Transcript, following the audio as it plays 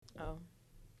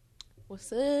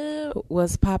What's up?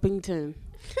 Was Poppington.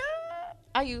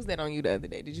 I used that on you the other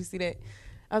day. Did you see that?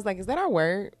 I was like, is that our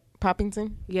word?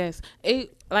 Poppington? Yes.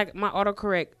 It like my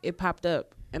autocorrect, it popped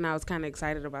up and I was kind of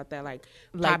excited about that. Like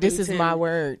this is my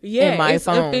word. Yeah, in my it's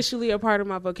phone. officially a part of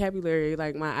my vocabulary.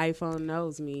 Like my iPhone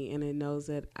knows me and it knows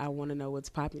that I want to know what's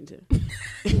Poppington.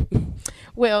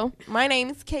 Well, my name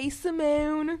is Kay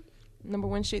Simone. Number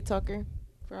one shit talker.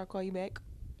 Before I call you back.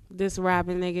 This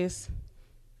Robin niggas.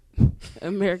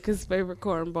 America's favorite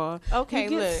cornball. Okay, you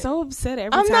get look. so upset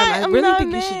every I'm time. not- I I'm really not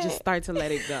think you mad. should just start to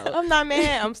let it go. I'm not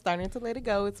mad. I'm starting to let it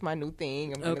go. It's my new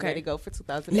thing. I'm going to Okay. let it go for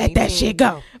 2018. Let that shit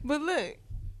go. But look.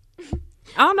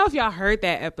 I don't know if y'all heard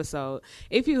that episode.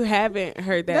 If you haven't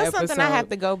heard that That's episode, something I have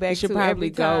to go back you should to probably every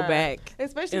go time. back.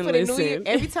 Especially and for the new year. listen.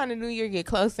 Every time the new year get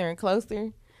closer and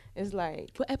closer, it's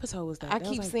like, What episode was that? I That was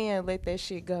keep like- saying, let that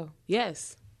shit go.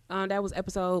 Yes. That was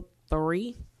episode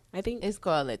 3, I think. It's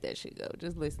called Let That Shit Go.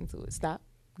 Just listen to it. Stop.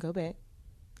 Go back.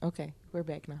 Okay, we're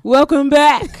back now. Welcome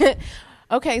back.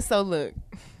 Okay, so look.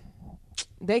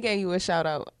 They gave you a shout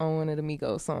out on one of the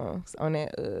Migos songs on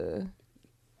that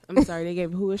I'm sorry, they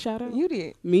gave who a shout out? you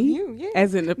did. Me? You, yeah.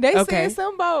 As in the They okay. said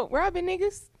something about robbing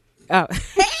niggas. Oh.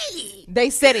 They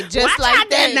said it just Watch like out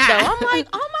there that. now. Though. I'm like,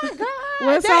 oh my God.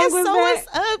 What that song is was so that?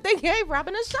 what's up. They gave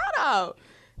Robin a shout out.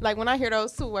 Like when I hear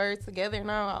those two words together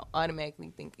now, I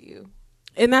automatically think of you.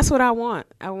 And that's what I want.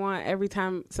 I want every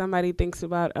time somebody thinks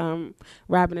about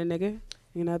robbing a nigga,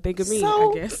 think of me,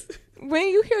 So- I guess. When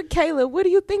you hear Kayla, what do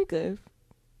you think of?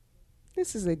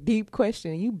 This is a deep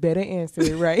question. You better answer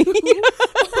it right.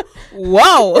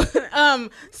 Whoa.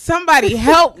 Somebody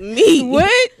help me.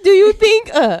 What do you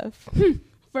think of?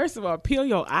 First of all, peel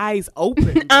your eyes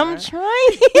open. I'm bruh.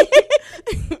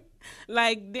 trying.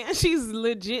 Like, then she's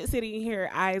legit sitting here,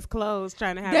 eyes closed,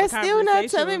 trying to have That's a still conversation not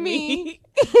telling with me.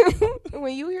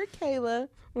 When you hear Kayla,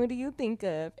 what do you think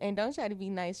of? And don't try to be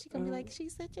nice. She gonna be like,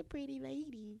 she's such a pretty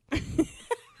lady.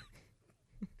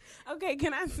 Okay,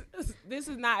 this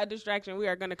is not a distraction. We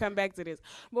are going to come back to this.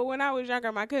 But when I was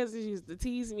younger, my cousins used to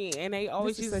tease me, and they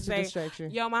always This is used to such a say,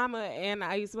 distraction. yo, mama, and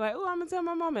I used to be like, oh, I'm going to tell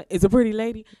my mama, it's a pretty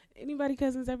lady. Anybody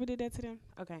cousins ever did that to them?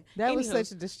 Okay. That was Anywho.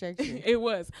 such a distraction. It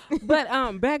was. But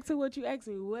back to what you asked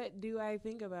me. What do I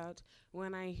think about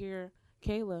when I hear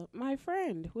Kayla, my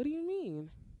friend? What do you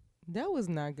mean? That was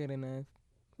not good enough.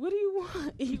 What do you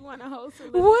want? You want to host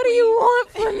a What do you want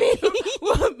from me?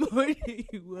 What more do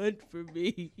you want from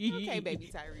me? Okay,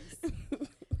 baby Tyrese.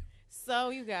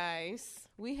 So, you guys,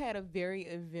 we had a very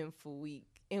eventful week,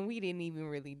 and we didn't even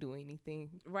really do anything.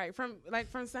 Right, from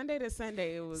Sunday to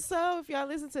Sunday, it was. So, if y'all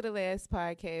listened to the last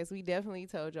podcast, we definitely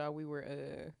told y'all we were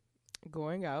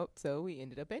going out. So, we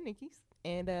ended up at Nikki's.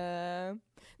 And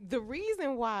the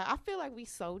reason why, I feel like we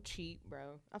so cheap,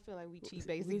 bro. I feel like we cheap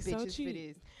basic We so bitches cheap. for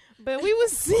this. But we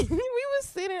was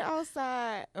sitting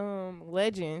outside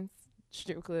Legends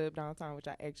strip club downtown, which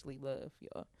I actually love,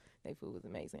 y'all. That food was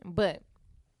amazing. But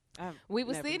we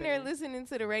was never sitting been there there. listening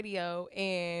to the radio,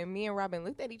 and me and Robin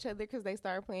looked at each other because they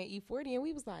started playing E40, and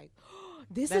we was like,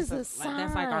 this is a sign.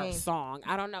 That's like our song.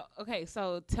 I don't know. Okay,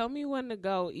 so tell me when to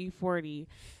go. E40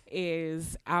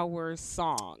 is our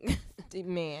song.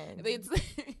 Man, It's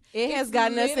it has it's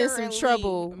gotten us in some literally,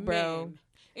 trouble, bro. man,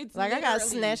 it's Like, I got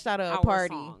literally snatched out of a our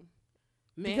party song.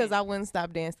 because Man. I wouldn't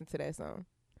stop dancing to that song.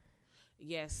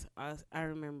 Yes, I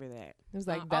remember that. It was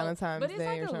like Oh, Valentine's but it's Day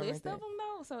like or a something list like of them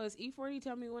though. So it's E40.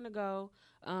 Tell me when to go.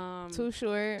 that. Too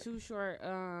short. Too short.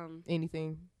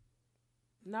 Anything.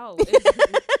 No,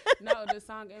 it's, no, the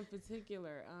song in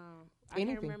particular. I can't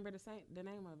Anything. remember the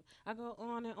name of it. I go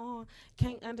on and on.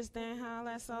 Can't understand how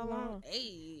that's so long.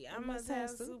 Hey, I must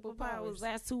have superpowers.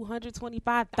 Last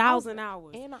 225,000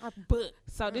 hours. And I booked.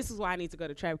 So this is why I need to go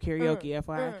to trap karaoke.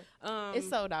 FYI. It's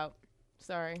sold out.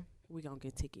 Sorry. We gonna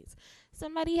get tickets.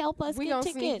 Somebody help us We get gonna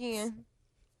tickets. sneak in.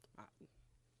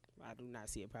 I do not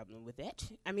see a problem with that.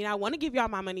 I mean, I want to give y'all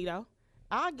my money though.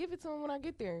 I'll give it to him when I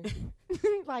get there.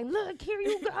 Like, look, here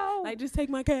you go. Like, just take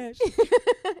my cash.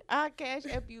 I'll cash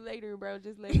app you later, bro.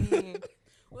 Just let me in.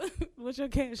 What's your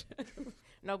cash?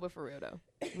 No, but for real though.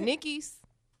 Nikki's.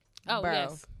 Oh bro,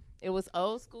 yes. It was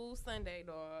old school Sunday,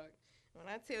 dog. When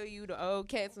I tell you the old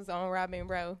cats was on Robin,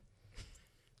 bro.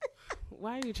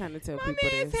 Why are you trying to tell My people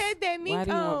man's this? had that mink Why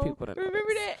do you want on. people to know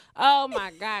Remember this? that? Oh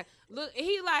my God. Look,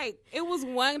 it was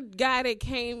one guy that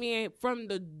came in from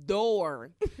the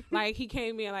door. Like, he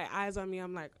came in, like, eyes on me.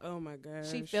 I'm like, oh my gosh.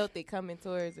 She felt it coming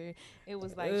towards her. It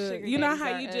was like, sugar you know daddies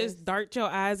how are you us. just dart your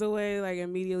eyes away, like,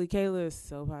 immediately? Kayla is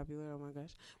so popular. Oh my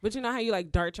gosh. But you know how you, like,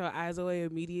 dart your eyes away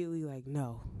immediately? Like,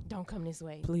 no, don't come this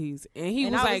way. please. And he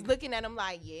And was I like, was looking at him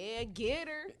like, yeah, get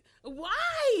her. why?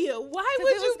 Why 'Cause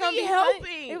would it you was gonna be be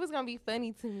helping? It was gonna be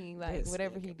funny to me, like That's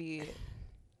whatever okay. he did.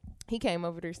 He came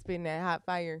over there spitting that hot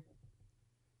fire.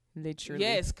 Literally.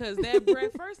 Yes, because that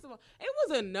breath, first of all, it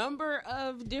was a number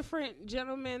of different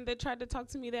gentlemen that tried to talk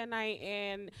to me that night,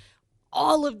 and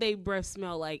all of their breath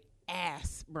smelled like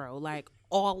ass, bro. Like,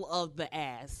 all of the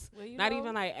ass. Well, not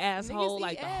even like asshole,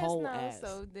 like the whole ass.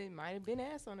 So there might have been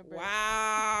ass on the breath.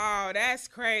 Wow, that's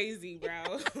crazy,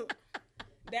 bro.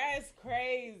 That's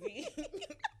crazy.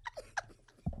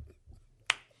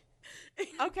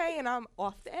 Okay, and I'm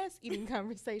off the ass eating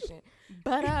conversation.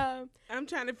 But I'm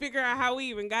trying to figure out how we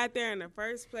even got there in the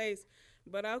first place.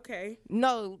 But okay.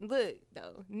 No, look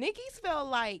though. Nikki's felt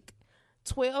like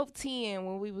 12-10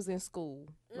 when we was in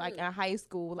school. Like in high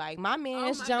school. Like my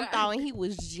man jumped out and he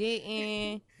was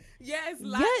jitting. Yes,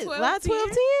 lot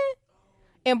 12-10.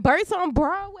 And Burt's on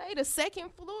Broadway, the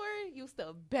second floor, used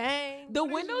to bang. The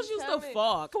windows used to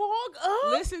fog. Fog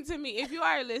up. Listen to me. If you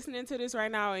are listening to this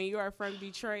right now and you are from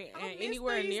Detroit and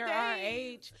anywhere near our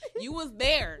age, you was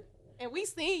there. And we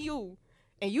seen you.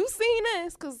 And you seen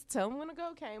us because Tell 'Em When to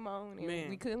Go came on and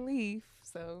we couldn't leave.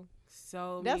 So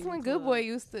that's when Good Boy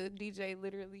used to DJ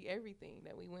literally everything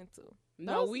that we went to.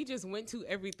 No, we just went to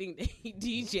everything that he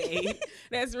DJ'd.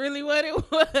 That's really what it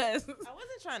was. I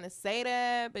wasn't trying to say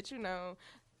that, but you know,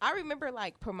 I remember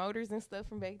like promoters and stuff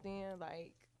from back then,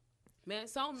 like man,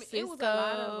 Cisco, it was a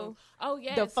lot of them. Oh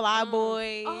yes, the Fly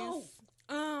Boys.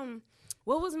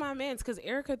 What was my man's? Because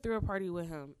Erica threw a party with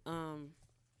him.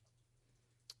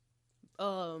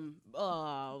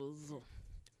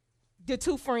 The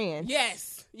Two Friends.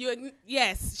 Yes,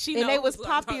 she knows. And they was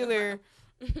popular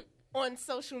on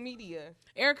social media.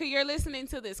 Erica, you're listening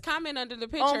to this. Comment under the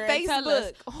picture on and Facebook. Tell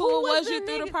us who was you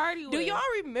threw the party with. Do y'all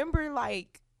remember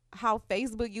like how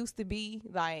Facebook used to be?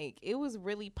 Like it was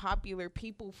really popular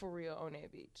people for real on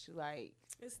that bitch. Like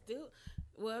it's still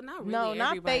not really. No,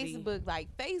 not everybody. Facebook. Like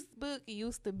Facebook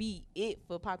used to be it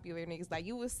for popular niggas. Like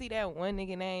you would see that one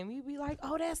nigga name, you'd be like,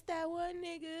 oh, that's that one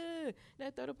nigga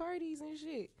that throw the parties and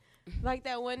shit. Like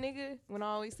that one nigga when I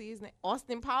always see his name,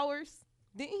 Austin Powers.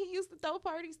 Didn't he used to throw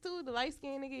parties too? The light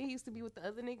skinned nigga, he used to be with the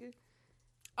other nigga.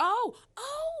 Oh,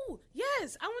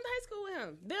 yes. I went to high school with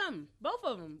him. Both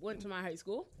of them went to my high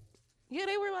school. Yeah,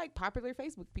 they were like popular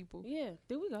Facebook people. Yeah.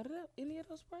 Did we go to any of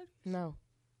those parties? No.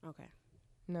 Okay.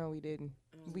 No, we didn't.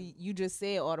 You just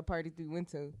said all the parties we went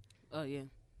to. Oh yeah.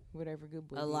 Whatever Good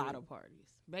Boy. A lot of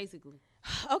parties, basically.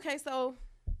 Okay, so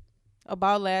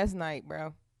about last night,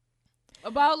 bro.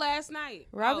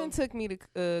 Robin took me to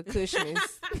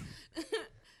Cushman's.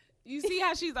 You see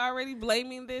how she's already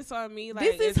blaming this on me?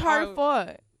 Like this is her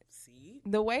fault. See?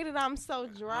 The way that I'm so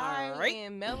dry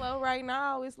and mellow right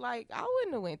now, it's like I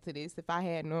wouldn't have went to this if I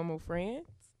had normal friends.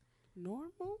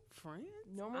 Normal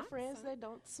friends that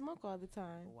don't smoke all the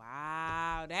time.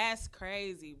 Wow, that's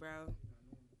crazy, bro.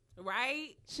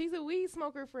 Right? She's a weed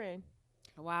smoker friend.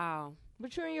 Wow.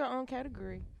 But you're in your own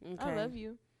category. Okay. I love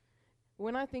you.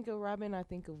 When I think of Robin, I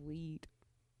think of weed.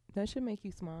 That should make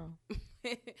you smile.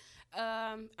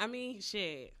 I mean,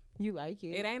 shit. You like it.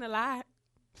 It ain't a lot.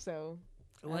 So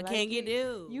what can you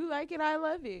do? You like it, I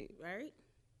love it. Right?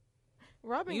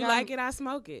 Robin, you like it, I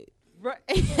smoke it. Right.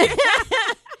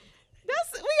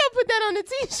 We gonna put that on the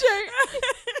t-shirt.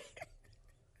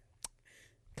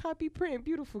 Copy print,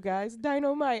 beautiful guys.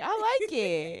 Dynamite. I like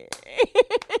it.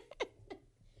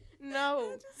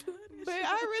 No. But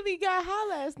I really got high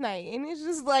last night, and it's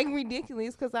just like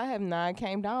ridiculous because I have not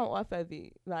came down off of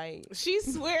it. Like she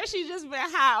swears she just been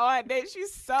high all day.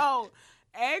 She's so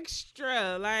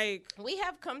extra. Like we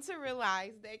have come to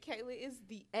realize that Kayla is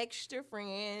the extra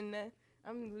friend.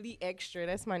 I'm the extra.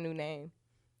 That's my new name.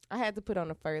 I had to put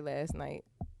on a fur last night.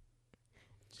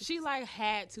 She like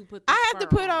had to put. I had to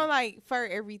put on like fur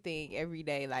everything every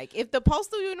day. Like if the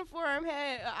postal uniform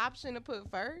had an option to put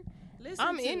fur. Listen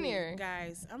I'm to in me, there.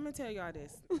 Guys. I'm going to tell y'all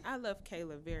this. I love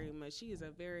Kayla very much. She is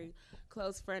a very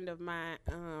close friend of mine.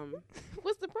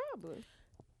 What's the problem?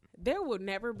 There will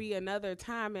never be another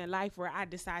time in life where I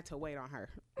decide to wait on her.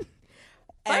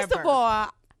 First of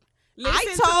all,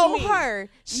 I told her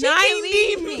she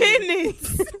 90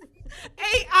 minutes. 8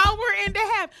 hour and a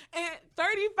half. And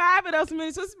 35 of those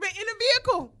minutes was spent in a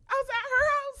vehicle outside her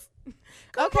house.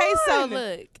 Okay, so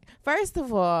look. First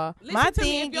of all, listen my to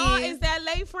thing me. If y'all is that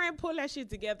late friend, pull that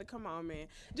shit together. Come on, man.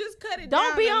 Just cut it down.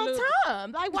 Don't be on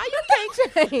time. Like, why you can't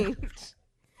change?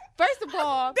 First of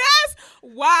all, that's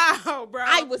wow, bro.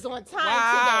 I was on time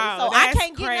today, so I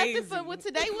can't get nothing for what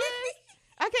today was.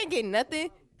 I can't get nothing.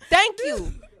 Thank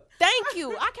you.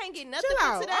 I can't get nothing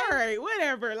for today. All right,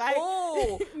 whatever. Like,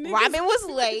 Robin was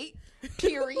late.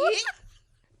 Period.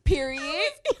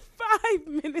 5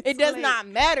 minutes. It does not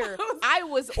matter. I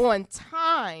was on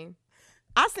time.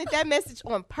 I sent that message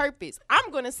on purpose. I'm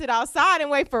going to sit outside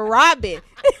and wait for Robin.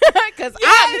 Because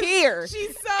I'm here.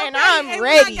 She's so and ready. I'm and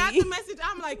ready. When I got the message,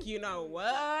 I'm like, you know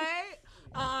what?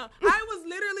 I was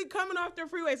literally coming off the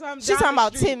freeway, so I'm She's down talking the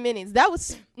about street. 10 minutes. That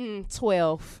was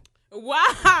 12.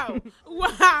 Wow.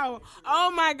 Wow.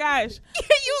 Oh my gosh.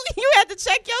 you had to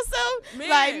check yourself. Man.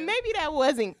 Like, maybe that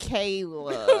wasn't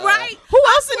Kayla. Right? Who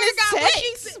else in swear this to God, when she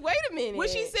text? said- Wait a minute. When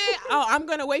she said, "Oh, I'm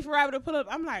gonna wait for Robert to pull up,"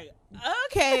 I'm like,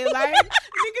 "Okay, like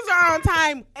niggas are on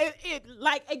time." It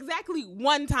like exactly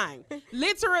one time,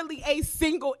 literally a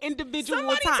single individual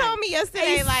Somebody time. told me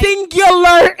yesterday, a like,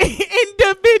 singular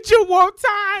individual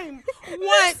time.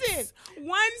 Once,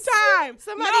 one time.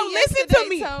 somebody no, listen to yesterday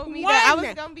me. told me one, that I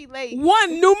was going to be late.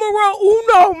 one numero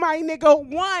uno, my nigga.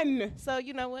 One. So,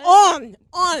 you know what? On.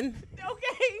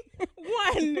 Okay.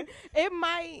 One. It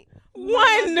might One.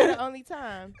 not be the only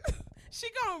time. She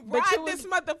gonna But ride you this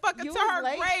was- motherfucker you to was her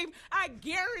late. grave. I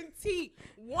guarantee.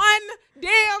 One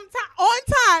damn time. On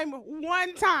time.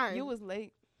 One time. You was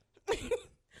late. We're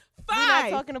not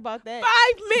five. talking about that.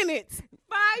 5 minutes.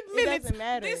 5 minutes. doesn't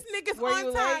matter. This nigga's Were on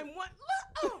you time. late? What?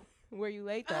 Oh. Were you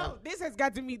late, Oh, though? this has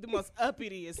got to be the most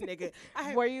uppitiest nigga I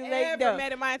have Were you late, ever though?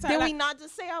 met in my entire Did life. we not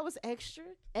just say I was extra?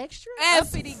 Extra? As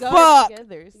Uppity go fuck.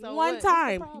 together. So One what's the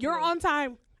time. problem? You're on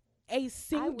time. A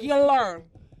singular.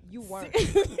 You weren't.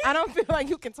 I don't feel like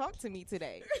you can talk to me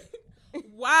today.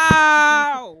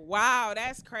 Wow. Wow.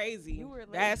 That's crazy. You were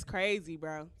late. That's crazy,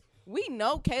 bro. We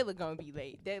know Kayla gonna be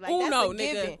late. Like, Uno, that's a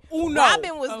nigga. given. Uno.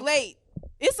 Robin was Oh. late.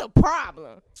 It's a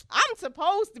problem. I'm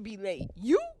supposed to be late.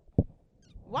 You?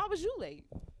 Why was you late?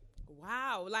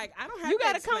 Wow, like I don't have You to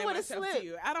gotta explain come with a myself slip. to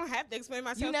you. I don't have to explain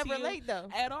myself You never to you late though.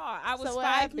 at all. I was So what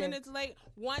 5 happened? minutes late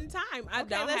one time. I Okay,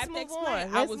 don't let's have to move explain. on.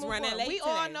 I Let's was move running on. late We today.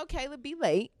 all know Kayla be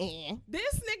late. And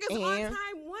This nigga's on And?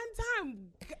 time one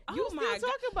time. Oh you my still God.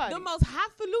 talking about The it. most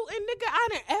highfalutin nigga I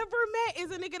done ever met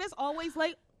is a nigga that's always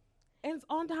late and is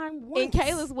on time once. And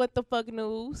Kayla's what the fuck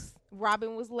news?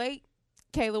 Robin was late.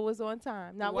 Kayla was on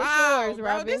time. Now what's wow, yours, bro,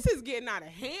 Robin? this is getting out of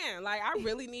hand. Like I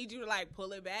really need you to like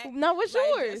pull it back. No, what's like,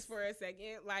 yours? Just for a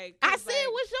second. Like I 'cause, said,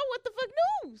 like, what's your what the fuck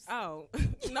news?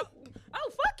 Oh no!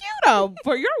 Oh fuck you though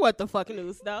for your what the fuck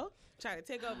news though. Try to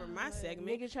take over my segment.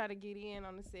 Niggas try to get in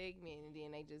on the segment and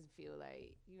then they just feel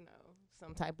like, you know,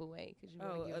 some type of way because you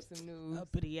want to give some news.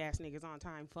 Uppity ass niggas on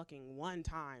time, fucking one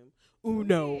time.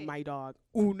 Uno, Yeah. my dog.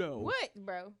 Uno. What,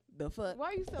 bro? The fuck? Why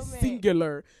are you so mad?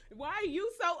 Singular. Why are you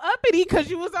so uppity?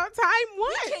 Because you was on time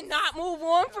once. We cannot move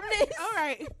on from this. All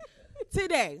right.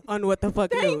 Today on What the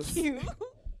Fuck News. Thank you.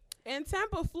 In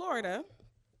Tampa, Florida,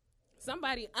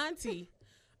 somebody auntie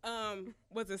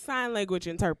was a sign language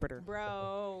interpreter.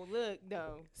 Bro, look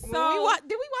though. So, did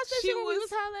we watch that she shit when we was-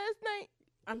 was high last night?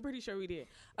 I'm pretty sure we did.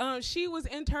 She was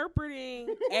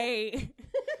interpreting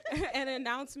an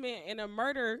announcement in a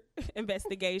murder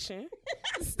investigation.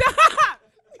 Stop.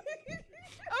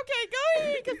 Okay, go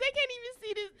ahead, because they can't even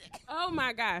see this. Oh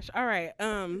my gosh. All right.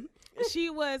 She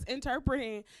was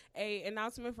interpreting a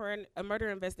announcement for a murder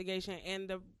investigation, and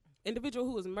the individual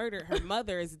who was murdered, her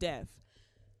mother is deaf.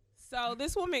 So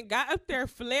this woman got up there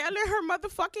flailing her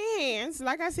motherfucking hands.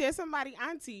 Like I said, somebody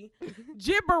auntie.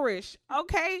 Gibberish.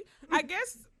 Okay? I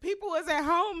guess people was at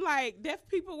home, like, deaf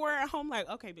people were at home like,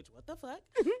 okay, bitch, what the fuck?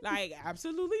 Like,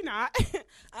 absolutely not.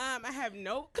 I have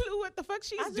no clue what the fuck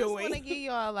she's I just doing. want to give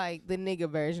y'all like the nigga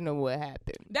version of what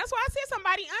happened. That's why I said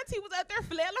somebody auntie was up there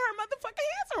flailing her motherfucking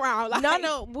hands around. Like,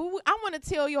 No. I want to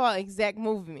tell y'all exact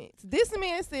movements. This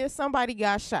man said somebody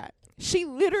got shot. She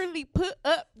literally put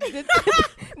up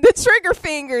the trigger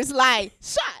fingers like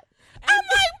shot. I'm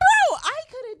like, bro, I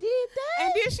could have did that.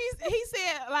 And then he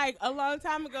said like a long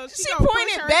time ago she She gonna push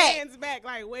pointed her back. hands back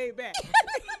like way back.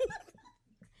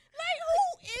 Like,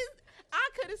 who is? I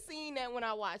could have seen that when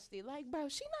I watched it. Like, bro,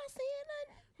 she not saying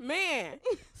nothing. Man,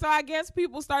 so I guess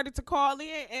people started to call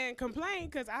in and complain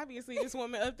because obviously this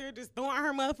woman up there just throwing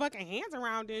her motherfucking hands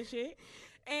around and shit.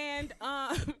 And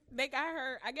they got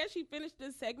her. I guess she finished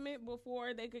this segment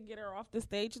before they could get her off the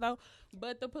stage, though.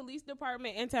 But the police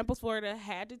department in Tampa, Florida,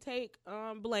 had to take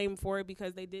blame for it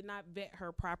because they did not vet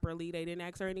her properly. They didn't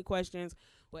ask her any questions.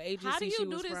 What agency How do she you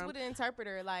was do this from. with an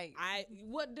interpreter? Like,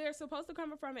 What they're supposed to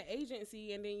come from an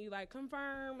agency, and then you like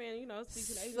confirm and speak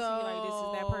to the agency like this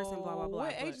is that person, blah blah blah.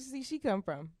 What But agency she come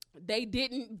from? they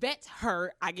didn't vet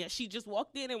her. I guess she just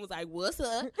walked in and was like, "What's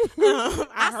up?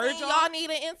 I heard seen y'all. need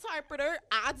an interpreter.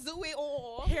 I do it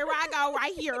all. Here I go,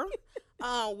 right here.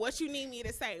 What you need me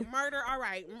to say? Murder. All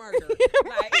right, murder.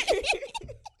 Like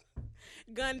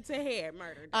gun to head,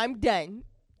 murder. I'm done.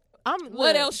 What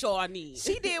look, else y'all need?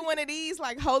 She did one of these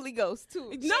like Holy Ghost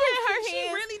too. no, She had her she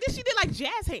hands. really did. She did like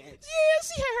jazz hands. Yeah,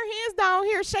 she had her hands down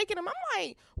here shaking them. I'm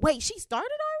like, wait, she started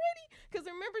already? Because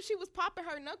remember, she was popping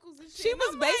her knuckles and shit. She and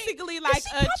was I'm basically is like she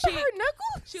a popping chick. her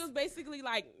knuckles? She was basically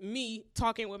like me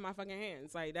talking with my fucking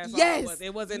hands. Like that's all Yes, it was.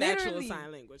 It wasn't literally. actual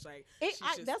sign language. Like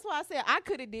That's why I said I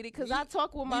could have did it because I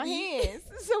talk with my hands.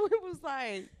 So it was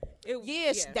like,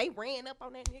 they ran up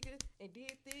on that nigga and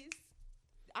did this.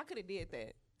 I could have did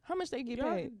that. How much they get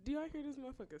paid? Do y'all hear this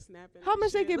motherfucker snapping? How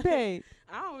much they get paid?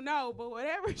 I don't know, but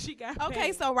whatever she got paid.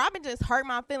 Okay, so Robin just hurt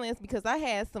my feelings because I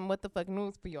had some what the fuck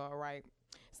news for y'all, right?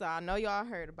 So I know y'all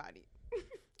heard about it.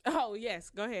 Oh,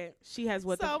 yes. Go ahead. She has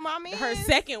her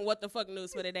second what the fuck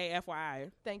news for the day,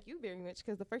 FYI. Thank you very much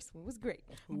because the first one was great.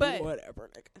 But whatever,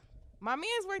 nigga. My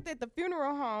man's worked at the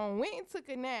funeral home, went and took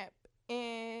a nap,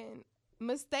 and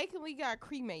mistakenly got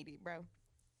cremated, bro.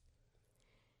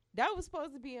 That was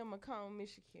supposed to be in Macomb,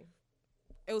 Michigan.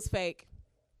 It was fake.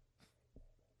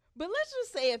 But let's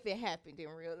just say if it happened in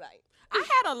real life. I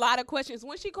had a lot of questions.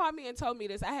 When she called me and told me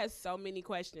this, I had so many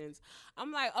questions.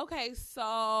 I'm like, okay,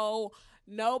 so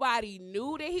nobody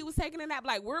knew that he was taking a nap.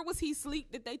 Like, where was he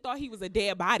asleep that they thought he was a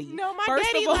dead body? No, my First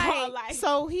daddy, of all, like,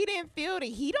 so he didn't feel the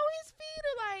heat on his feet?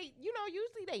 Or like,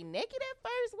 usually they naked at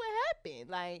first. What happened?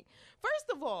 Like, first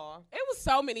of all. It was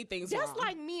so many things That's wrong.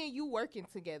 like me and you working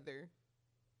together.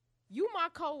 You my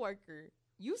coworker.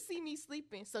 You see me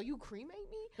sleeping, so you cremate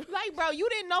me? Like, bro, you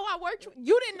didn't know I worked.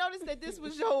 You didn't notice that this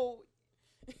was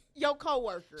your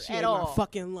coworker she at ate all. My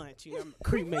fucking lunch. I'm gonna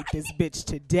cremate this bitch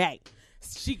today.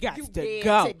 She got to did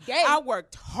go. Today. I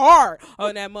worked hard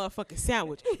on that motherfucking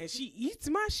sandwich, and she eats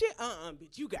my shit.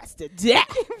 Bitch, you got to die.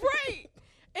 Right.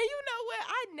 And you know what?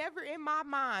 I never in my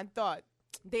mind thought,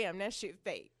 damn, that shit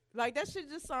fake. Like, that shit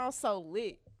just sounds so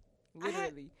lit.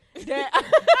 Literally. That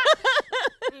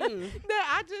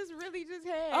I just really just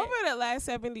had. Over the last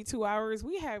 72 hours,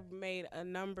 we have made a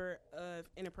number of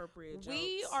inappropriate jokes.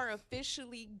 We are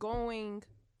officially going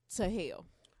to hell.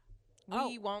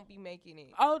 We won't be making it.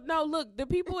 Oh, no, look, the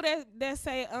people that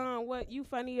say, what, you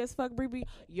funny as fuck, Bree,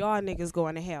 y'all niggas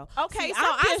going to hell. Okay, see, so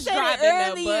I'm I just said driving it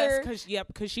earlier. the bus,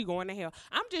 because she going to hell.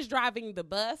 I'm just driving the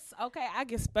bus, okay? I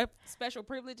get special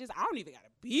privileges. I don't even got to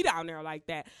be down there like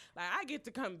that. Like, I get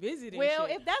to come visit and well,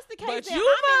 shit. if that's the case, But then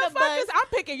you I'm in the bus. I'm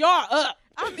picking y'all up.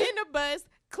 I'm in the bus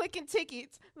clicking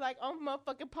tickets like on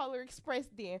motherfucking Polar Express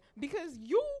then because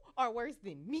you are worse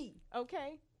than me,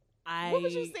 okay? What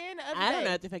was you saying the other day? I don't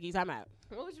know what the fuck you talking about.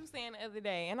 What was you saying the other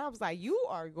day? And I was like, you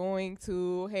are going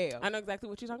to hell. I know exactly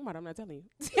what you're talking about. I'm not telling you.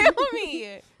 Tell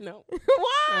me. No.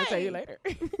 Why? I'll tell you later.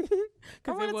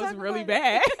 Because it was really it.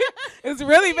 bad. It was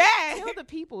really bad. Tell the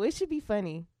people. It should be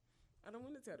funny. I don't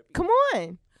want to tell the people. Come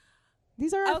on.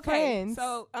 These are our friends.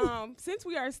 So, since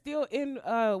we are still in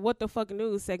What the Fuck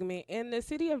News segment, in the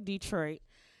city of Detroit,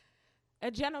 a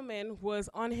gentleman was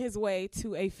on his way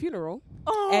to a funeral.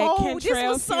 Oh, at this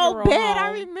was so bad.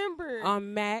 I remember.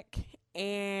 On Mac,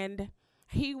 and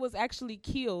he was actually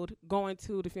killed going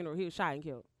to the funeral. He was shot and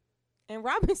killed. And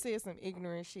Robin said some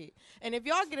ignorant shit. And if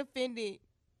y'all get offended,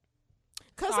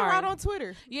 cuss her out on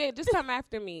Twitter. Yeah, just come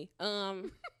after me.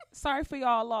 Sorry for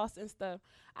y'all lost and stuff.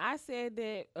 I said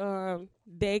that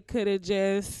they could have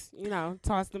just,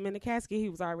 tossed him in the casket. He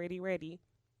was already ready.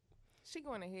 She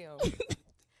going to hell.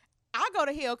 I go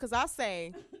to hell because I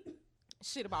say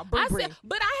shit about Brie.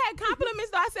 But I had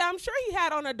compliments though. I said I'm sure he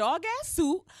had on a dog ass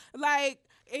suit, like,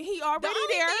 and he already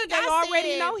there. They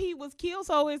already know he was killed,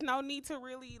 so there's no need to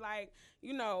really I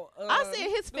said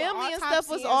his family and stuff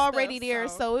was already there,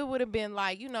 so it would have been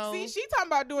like See, she talking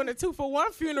about doing a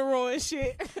 2-for-1 funeral and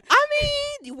shit. I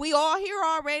mean, we all here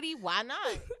already. Why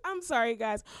not? I'm sorry,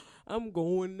 guys. I'm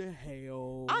going to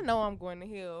hell. I know I'm going to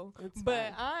hell, It's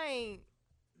but fine.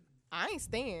 I ain't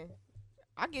staying.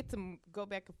 I get to go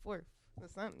back and forth or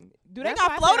something. Do That's they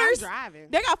got why I said floaters? I'm driving.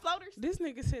 They got floaters. This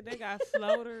nigga said they got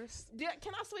floaters.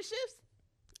 Can I switch shifts?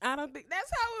 I don't think that's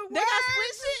how it works. They got split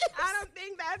shifts. I don't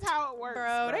think that's how it works,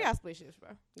 Bro, they got split shifts, bro.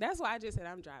 That's why I just said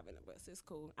I'm driving the bus. It's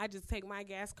cool. I just take my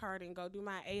gas card and go do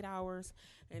my 8 hours,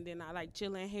 and then I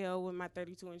chill in hell with my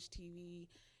 32-inch TV.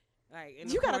 Like, in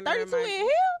the You got a corner 32 in hell?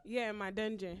 Yeah, in my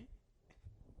dungeon.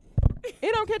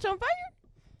 It don't catch on fire?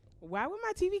 Why would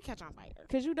my TV catch on fire?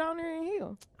 Because you down there in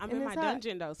hell. I'm in my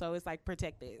dungeon, though, so it's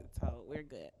protected, so we're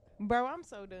good. Bro, I'm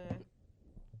so done.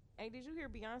 Hey, did you hear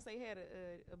Beyonce had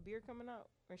a beer coming out?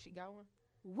 Or she got one?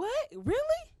 What?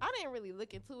 Really? I didn't really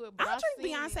look into it, but I I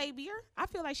drink Beyonce beer. I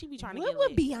feel like she be trying to what get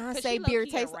would lit. Beyonce beer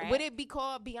taste like? Would it be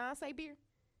called Beyonce beer?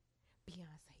 Beyonce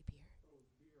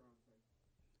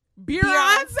beer.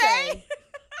 Beyonce?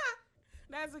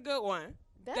 That's a good one.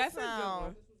 That's a good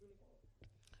one.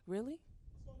 Really?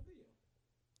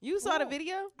 You saw the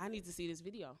video? I need to see this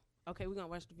video. Okay, we're going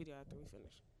to watch the video after we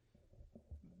finish.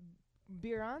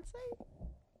 Beyonce?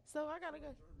 So I got to go.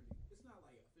 It's not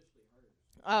like officially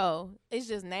hers. Oh, it's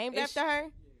just named It's- after her?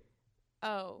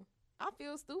 Oh, I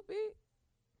feel stupid.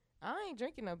 I ain't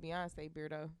drinking no Beyonce beer,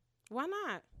 though. Why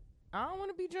not? I don't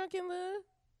want to be drunk in love.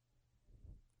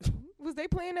 Was they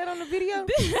playing that on the video?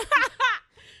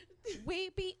 We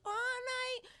be all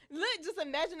night. Look, just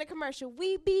imagine the commercial.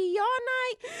 We be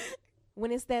all night.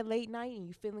 When it's that late night and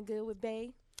you feeling good with bae,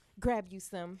 grab you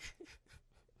some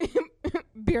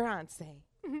Beyonce.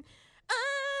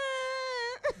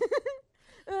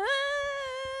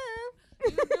 You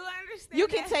do understand You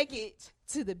can that? take it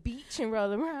to the beach and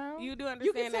roll around. You do You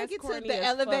understand can take that's it to corny the as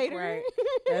elevator. fuck, right?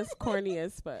 That's corny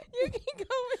as fuck. You can go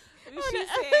on She the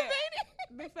said,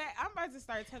 elevator. the fact, I'm about to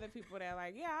start telling people that,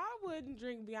 like, yeah, I wouldn't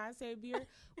drink Beyonce beer.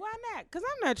 Why not? Because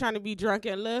I'm not trying to be drunk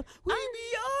in love. We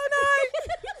be all night.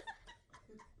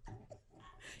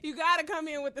 You got to come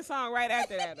in with the song right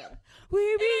after that, though. We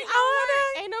be all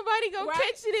night. Ain't nobody gonna Right?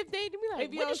 catch it if they be like,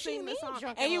 If you what don't does she sing the mean song.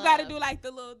 drunk And in you got to love? do, like, the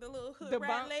little hood The rat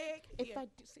bump. leg. If Yeah. I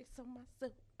do say so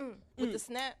myself, with the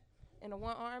snap and the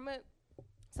one arm up.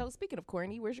 So speaking of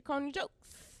corny, where's your corny jokes?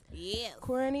 Yeah.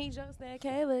 Corny jokes that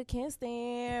Kayla can't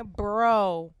stand,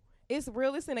 bro. It's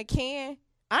real. It's in a can.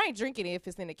 I ain't drinking it if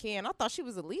it's in a can. I thought she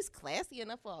was at least classy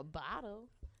enough for a bottle.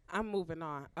 I'm moving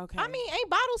on. Okay. I mean, ain't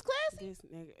bottles classy? this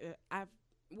nigga,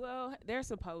 well, they're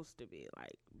supposed to be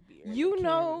like beer. The You can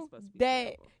know is supposed to be that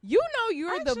terrible. you know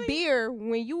you're the Actually- beer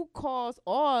when you cause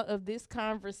all of this But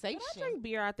conversation. I drink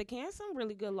beer out the can. Some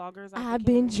really good loggers. Out I've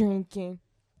the been can. drinking.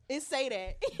 It say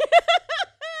that.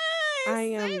 I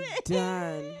It am say that.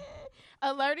 done.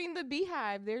 Alerting the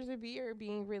Beehive. There's a beer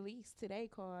being released today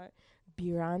called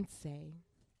Beyonce.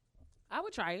 I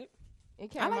would try it.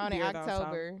 It came I like out in beer, though, so-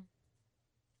 October.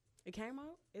 It came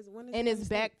out. Is when And in it's the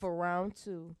back States? for round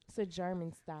 2. It's a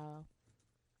German style.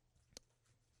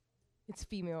 It's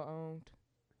female owned.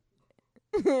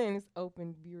 And it's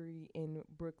open brewery in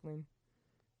Brooklyn.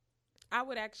 I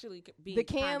would actually be. The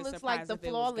can kinda looks like surprised the if it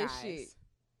was flawless guys.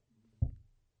 shit.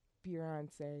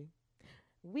 Beyonce.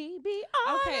 We be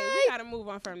all Okay, night. we gotta move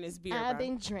on from this beer. I've bro.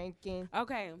 been drinking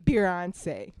Okay,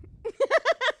 Beyonce.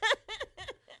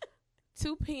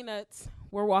 2 peanuts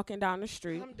were walking down the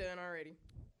street. I'm done already.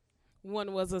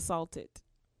 One was assaulted.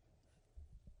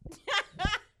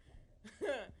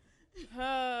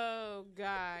 Oh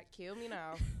God, kill me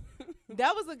now.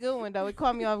 That was a good one though. It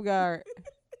caught me off guard.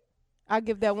 I'll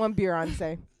give that one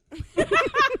Beyonce. What?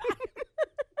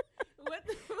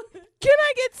 Can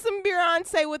I get some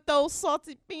Beyonce with those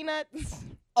salted peanuts?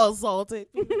 Assaulted.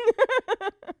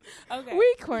 Okay.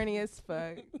 We corny as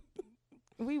fuck.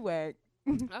 We whack.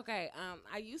 Okay.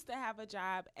 I used to have a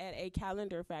job at a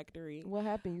calendar factory, What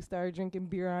happened? You started drinking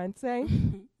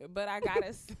Beyonce? but I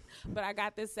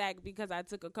got this sack because I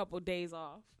took a couple days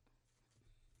off.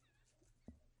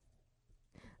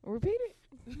 Repeat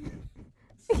it.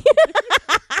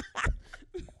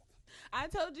 I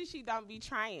told you she don't be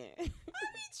trying.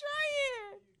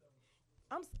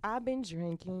 I've been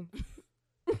drinking.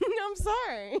 I'm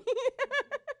sorry. I'm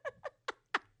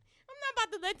not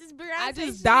about to let this Beyonce I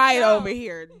just shit died go. over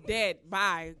here, dead.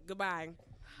 Bye, goodbye.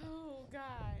 Oh God.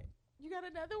 You got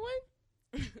another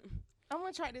one? I'm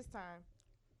gonna try this time.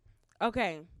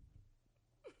 Okay.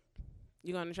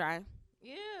 You gonna try?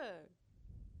 Yeah.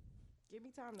 Give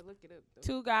me time to look it up though.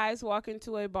 2 guys walk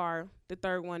into a bar. The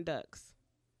third one ducks.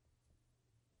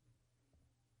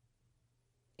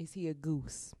 Is he a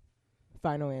goose?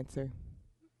 Final answer.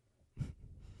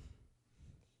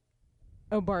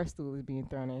 A bar stool is being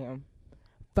thrown at him.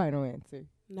 Final answer.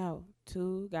 No,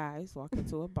 2 guys walk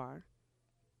into a bar.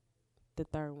 The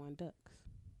third one ducks.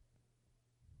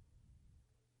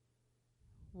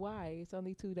 Why? It's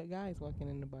only 2 guys walking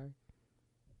in the bar.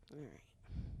 All right.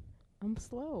 I'm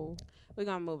slow. We're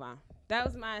gonna move on. That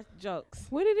was my jokes.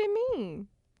 What did it mean?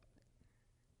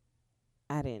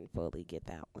 I didn't fully get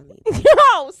that one either.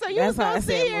 Yo, so you That's was why I gonna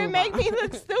said sit here and move make on. me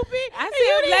look stupid? I and you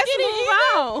said didn't let's get it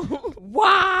move on.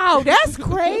 Wow, that's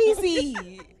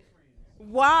crazy.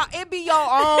 Wow, it be your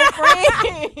own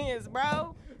friends,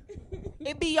 bro.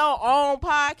 It be your own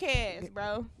podcast,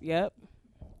 bro. Yep.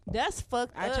 That's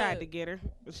fucked I up. tried to get her.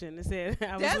 Shouldn't have said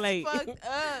I was That's late. fucked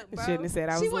up, bro. Shouldn't have said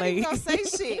I She was wasn't even late. gonna say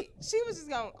shit. She was just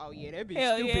going, oh yeah, that be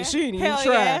Hell stupid. yeah. She didn't even Hell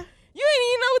try. yeah. You ain't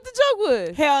even know what the joke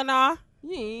was. Hell no.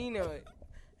 You ain't know it.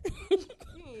 You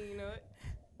ain't know it.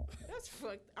 That's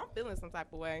fucked. I'm feeling some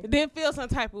type of way. Didn't feel some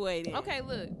type of way then. Okay,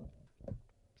 look.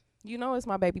 You know it's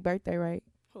my baby birthday, right?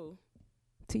 Who?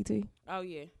 TT. Oh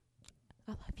yeah.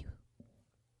 I love you.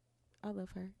 I love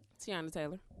her. Tiana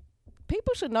Taylor.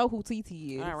 people should know who TT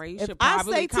is. All right, you If should I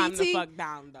probably say calm the TT fuck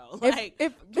down though. if- Like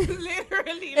if-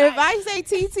 literally. If like, I say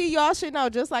TT, y'all should know.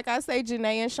 Just like I say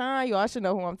Janae and Sean, y'all should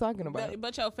know who I'm talking about.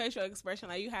 but your facial expression,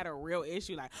 like you had a real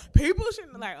issue. Like people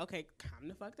shouldn't like. Okay, calm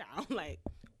the fuck down. Like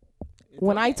it's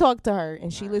When I okay. talk to her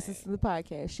and she All listens right. to the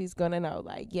podcast, she's gonna know.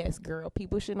 Like, yes, girl,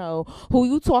 people should know who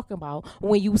you talking about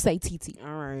when you say TT. All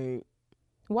right.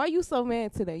 Why you so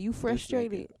mad today? You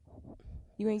frustrated?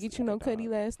 You ain't get you no cutty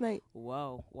last night.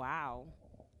 Whoa. Wow.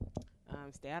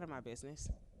 Stay out of my business.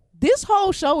 This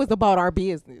whole show is about our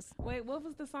business. Wait, what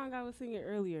was the song I was singing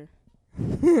earlier?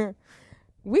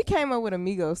 We came up with a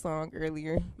Migos song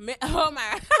earlier Oh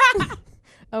my.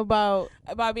 about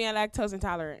About being lactose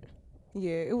intolerant.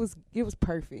 yeah, it was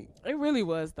perfect. It really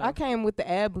was though. I came with the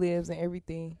ab libs and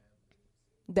everything.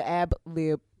 The ab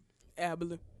lib.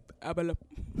 Abla.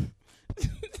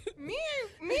 Me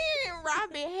and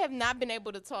Robin have not been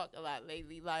able to talk a lot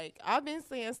lately. Like I've been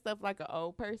saying stuff like an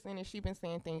old person, and she's been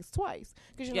saying things twice.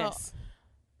 Cause you Yes.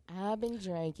 know, I've been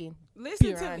drinking.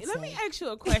 Listen to me. Let me Beyonce. ask you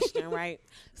a question, right?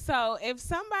 So, if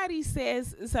somebody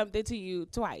says something to you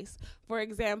twice, for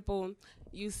example,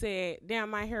 you said, "Damn,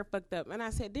 my hair fucked up," and I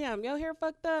said, "Damn, your hair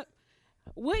fucked up,"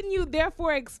 wouldn't you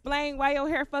therefore explain why your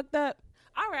hair fucked up?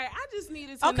 All right, I just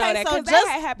needed to know that because that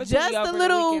had happened to me over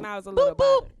the weekend. I was a little boop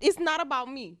boop. bothered. It's not about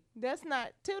me. That's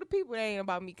not. Tell the people that ain't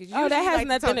about me. Cause Oh, that usually has like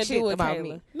nothing talk to do shit with about Kayla.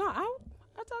 me. No,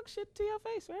 I talk shit to your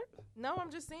face, right? No,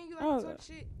 I'm just saying you like Oh. to talk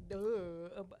shit.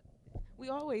 Duh. We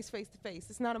always face to face.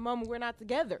 It's not a moment we're not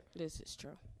together. This is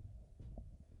true.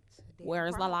 Damn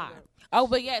Where's the problem. lie? Oh,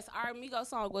 but yes, our Migos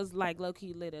song was like low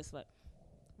key lit as fuck.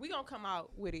 We gonna come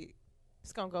out with it.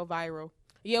 It's gonna go viral.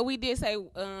 Yeah, we did say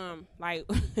like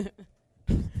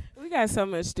we got so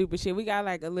much stupid shit. We got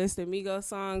like a list of Migos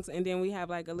songs, and then we have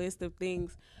like a list of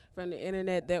things from the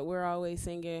internet that we're always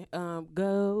singing.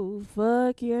 Go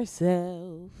fuck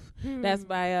yourself. That's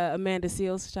by Amanda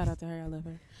Seals. Shout out to her. I love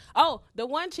her. Oh, the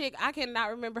one chick, I cannot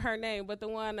remember her name, but the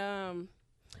one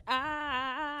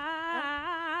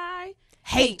I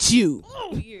hate you.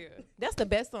 Oh yeah, that's the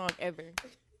best song ever.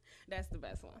 That's the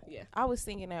best one. Yeah. I was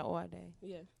singing that all day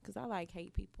Yeah. because I like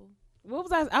hate people. What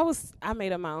was I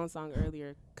made up my own song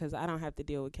earlier because I don't have to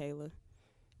deal with Kayla.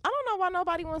 I don't know why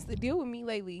nobody wants to deal with me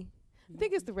lately. I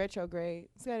think it's the retrograde.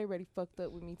 It's got everybody fucked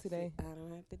up with me today. I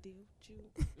don't have to deal with you.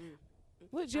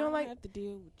 What, you I don't like? have to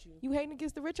deal with you. You hating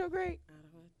against the retrograde? I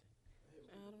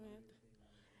don't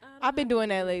have I've been to doing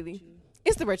that deal with lately. you.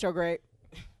 It's the retrograde.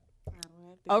 I don't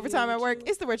have to Overtime deal at work, with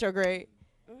it's the retrograde.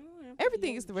 you. I don't have to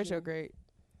Everything deal is the with you. retrograde.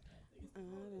 I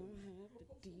don't have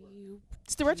to deal.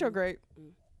 It's the retrograde. I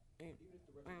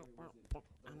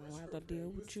don't have to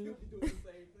deal with you.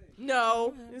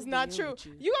 No, have it's to not deal true. with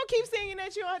you. You gonna keep singing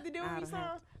that you don't have to deal with I me don't have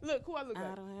song? Look who I look I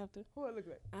like. don't have to. Who I look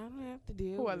like. I don't have to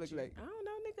deal Who I with look you. like? I don't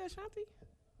know, nigga. Ashanti.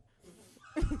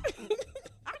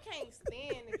 I can't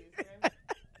stand niggas, bro.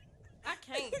 I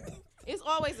can't. It's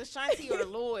always Ashanti or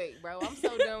Lloyd, bro. I'm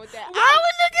so done with that. Why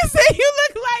would niggas say you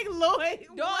look like Lloyd?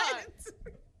 Dog. What?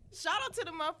 Shout out to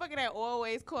the motherfucker that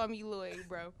always call me Lloyd,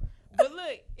 bro. But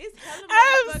look, it's hella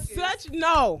I have motherfuckers. such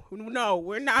no,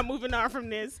 we're not moving on from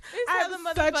this. It's I hella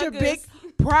have such a motherfuckers. big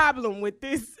problem with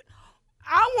this.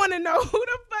 I want to know who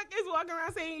the fuck is walking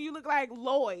around saying you look like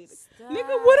Lloyd. Stop.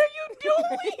 Nigga, what are you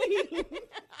doing?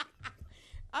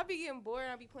 I be getting bored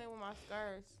and I be playing with my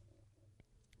scars.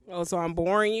 Oh, so I'm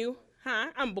boring you? Huh?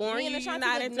 I'm Me boring and you. You're Ashanti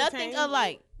not look nothing entertained?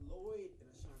 alike.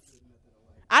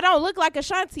 I don't look like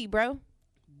Ashanti, bro.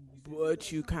 But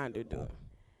you kind of do.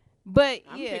 But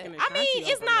I'm yeah, picking I mean, Ashanti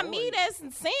it's over not me Lloyd. that's saying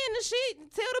the shit.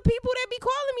 Tell the people that be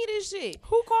calling me this shit.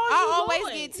 Who calls you I always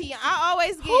Lloyd? get T. I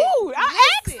always get. Who?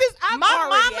 I asked Listen, this. I've my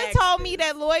already mama asked told this. me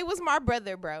that Lloyd was my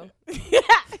brother, bro.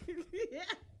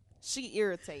 She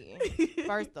irritating.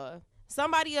 First off,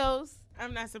 somebody else.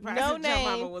 I'm not surprised No that your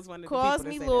mama name, was one of the calls people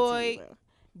me that said that to Lloyd. you, bro.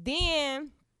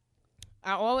 Then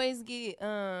I always get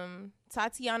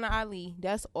Tatiana Ali.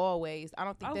 That's always. I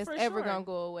don't think Oh, that's for ever sure. gonna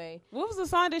go away. What was the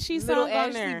song that she Little sung on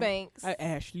Ashley there? Banks.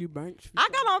 Ashley Banks. I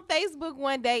got on Facebook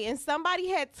one day and somebody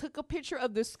had took a picture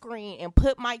of the screen and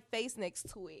put my face next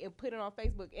to it and put it on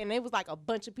Facebook, and it was like a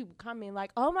bunch of people commenting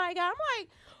like, "Oh my god!" I'm like,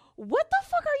 "What the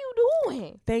fuck are you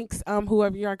doing?" Thanks,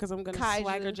 whoever you are, because I'm gonna Kaiju.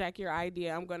 swagger jack your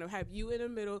idea. I'm gonna have you in the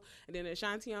middle, and then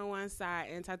Ashanti on one side,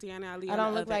 and Tatiana Ali I on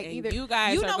don't the look other. like and either. you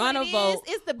guys You are know gonna what it vote.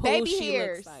 is? It's the who baby she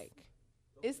hairs. looks like.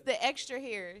 It's the extra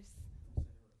hairs.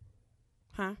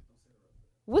 Huh?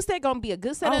 What's that gonna be? A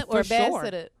good setup for or a bad sure.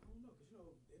 setup?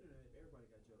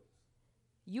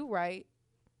 You right.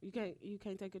 You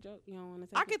can't take a joke. You don't want to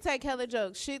take. I could take hella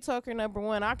jokes. Shit talker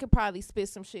 #1. I could probably spit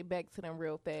some shit back to them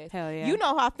real fast. Hell yeah. You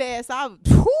know how fast I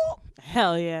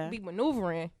Hell yeah. be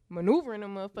maneuvering them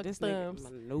motherfucking This thumbs.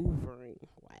 nigga maneuvering.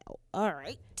 Wow. All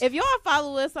right. If y'all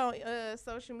follow us on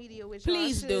social media, which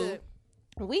Please y'all do.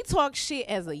 should, we talk shit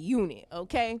as a unit,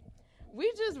 okay?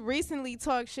 We just recently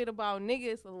talked shit about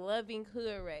niggas loving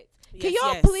hood rats. Can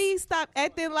y'all please stop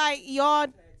acting like y'all?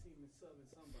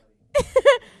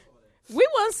 We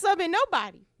wasn't subbing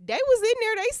nobody. They was in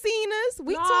there. They seen us.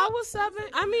 We I talked. was subbing.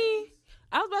 I mean,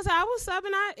 I was about to say I was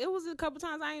subbing. It was a couple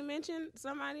times I ain't mentioned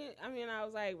somebody. I mean, I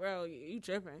was like, bro, you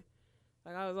tripping?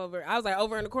 Like I was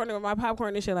over in the corner with my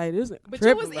popcorn and shit like this. But tripping,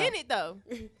 you was bro. in it though.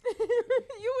 You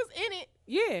was in it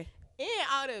Yeah. and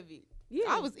out of it. Yeah.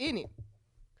 I was in it.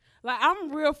 Like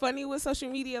I'm real funny with social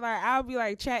media. Like I'll be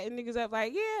like chatting niggas up,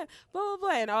 like yeah, blah blah blah,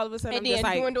 and all of a sudden And I'm then just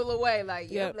like, dwindle away. Like,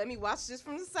 Yep. let me watch this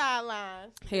from the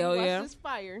sidelines. Hell Let me yeah. watch this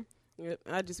fire. yep,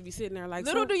 I just be sitting there like,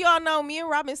 Little do y'all know, me and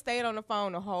Robin stayed on the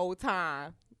phone the whole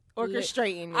time,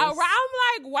 orchestrating this. I'm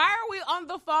like, why are we on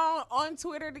the phone on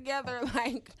Twitter together?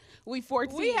 Like we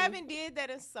 14. We haven't did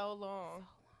that in so long.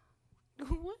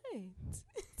 What?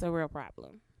 It's a real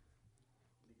problem.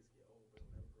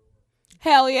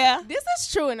 Hell yeah. This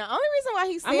is true, and the only reason why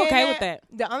he's saying I'm okay with that.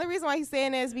 The only reason why he's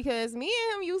saying that is because me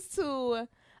and him used to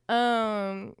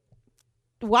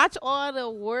watch all the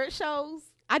award shows.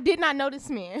 I did not know this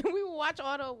man. We would watch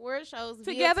all the award shows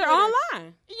Together via Twitter.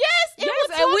 online. Yes, Yes, it and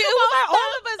was it was like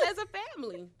all of us as a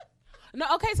family. No,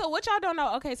 okay, so what y'all don't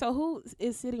know, okay, so who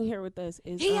is sitting here with us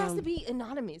is He has to be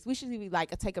anonymous. We should be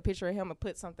like take a picture of him and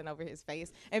put something over his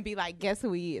face and be like, guess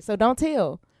who he is. So don't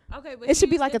tell. Okay, but It should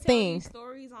he be used like to a tell thing. these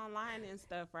stories online and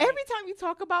stuff, right? Every time you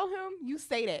talk about him, you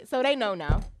say that. So they know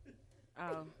now.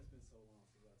 Oh.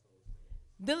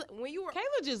 When you were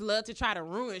Kayla just love to try to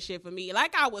ruin shit for me.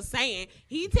 Like I was saying,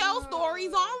 he tells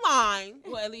stories online.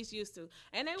 Well, at least used to.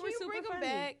 And they were you super bring 'em funny.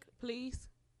 back? Please.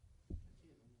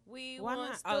 We Why want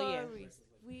not? stories. Oh,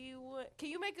 yeah. We want. Can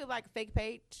you make it like a fake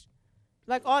page,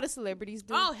 like all the celebrities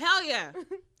do? Oh, hell yeah.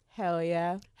 Hell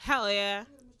yeah, Hell yeah.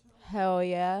 hell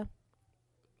yeah.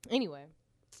 Anyway,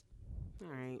 All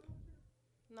right.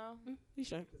 no. You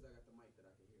sure?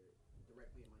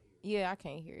 Yeah, I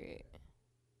can't hear it.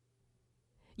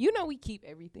 You know we keep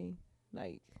everything,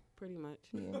 like Pretty much.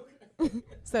 yeah.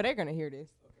 So they're gonna hear this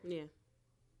Yeah.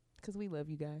 because we love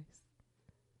you guys.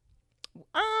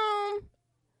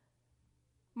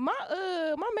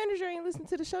 My manager ain't listened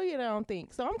to the show yet, I don't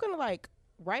think. So I'm gonna like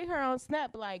write her on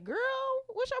Snap like, girl,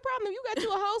 what's your problem? You got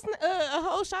you a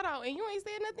whole shout out and you ain't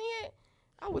said nothing yet.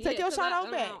 I will take your 'cause shout I out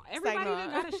don't back. know. It's Everybody like,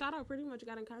 that nah. got a shout out pretty much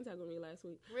got in contact with me last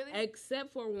week. Really?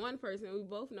 Except for one person. We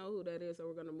both know who that is, so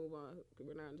we're gonna move on.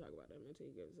 We're not gonna talk about them until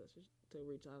he gives us to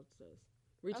reach out to us.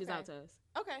 Reaches Okay. out to us.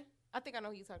 Okay. I think I know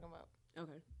who you're talking about.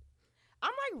 Okay.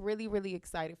 I'm like really, really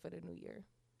excited for the new year.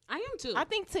 I am too. I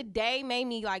think today made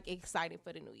me like excited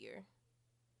for the new year.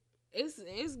 It's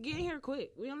getting here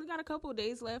quick. We only got a couple of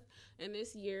days left in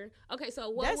this year. Okay,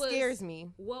 so That scares me.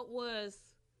 What was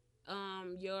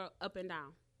your up and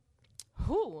down?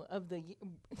 Who of the?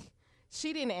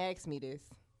 She didn't ask me this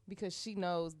because she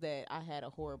knows that I had a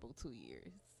horrible 2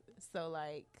 years. So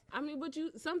like, I mean, but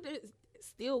something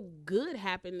still good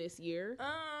happened this year.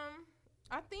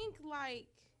 I think like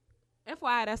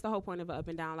FYI, that's the whole point of an up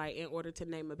and down. Like, in order to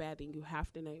name a bad thing, you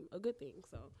have to name a good thing.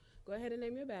 So go ahead and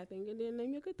name your bad thing, and then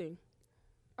name your good thing.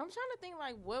 I'm trying to think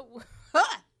like what.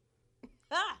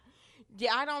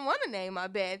 Yeah, I don't want to name my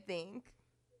bad thing.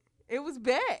 It was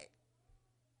bad.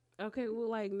 Okay, well,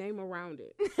 like name around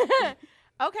it.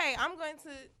 Okay, I'm going to.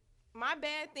 My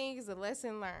bad thing is a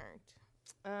lesson learned.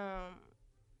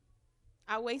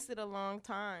 I wasted a long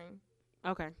time.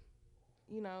 Okay.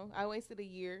 You know, I wasted a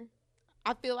year.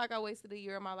 I feel like I wasted a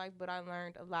year of my life, but I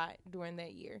learned a lot during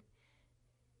that year.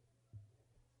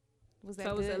 Was that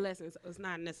So good? it's a lesson. So it's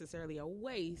not necessarily a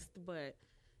waste, but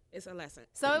it's a lesson.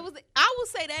 So it was. I would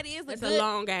say that is a It's good. a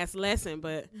long ass lesson,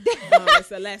 but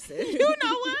it's a lesson. You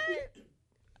know what?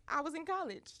 I was in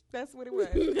college. That's what it was.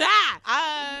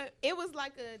 It was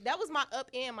like that was my up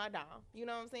and my down. You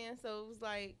know what I'm saying? So it was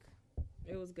like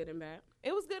It was good and bad.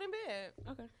 it was good and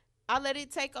bad. Okay. I let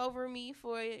it take over me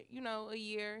for a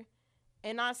year,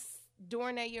 and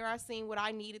during that year I seen what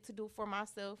I needed to do for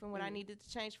myself and what I needed to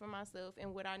change for myself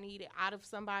and what I needed out of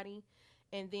somebody,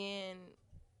 and then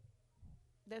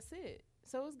that's it.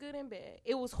 So it was good and bad.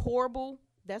 It was horrible.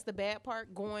 That's the bad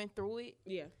part, going through it.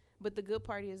 Yeah. But the good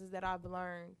part is that I've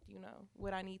learned,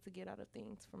 what I need to get out of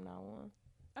things from now on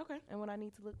Okay. and what I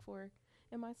need to look for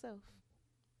in myself.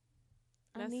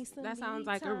 I need some that me sounds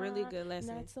like a really time. good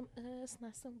lesson. Not some us,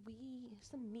 not some we,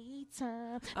 some me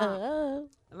time.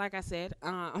 Like I said,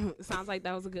 sounds like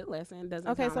that was a good lesson. Doesn't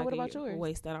Okay, sound so like what a about yours?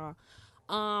 waste at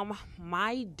all.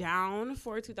 My down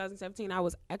for 2017, I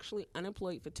was actually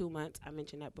unemployed for 2 months. I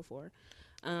mentioned that before.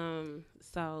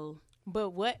 So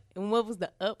But what was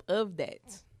the up of that?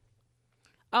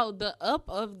 the up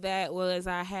of that was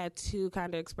I had to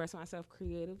kind of express myself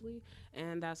creatively,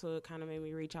 and that's what kind of made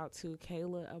me reach out to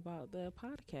Kayla about the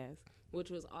podcast,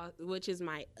 which is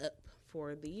my up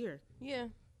for the year. Yeah.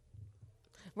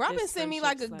 Robin This sent me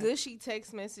like a friendship's gushy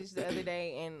text message the other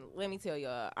day, and let me tell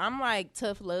y'all, I'm like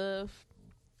tough love.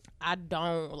 I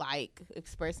don't like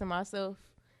expressing myself.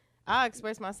 I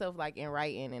express myself like in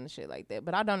writing and shit like that,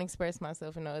 but I don't express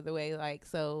myself in no other way. Like,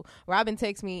 so Robin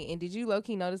texted me, and did you low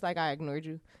key notice like I ignored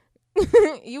you?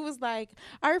 You was like,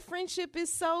 our friendship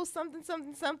is so something,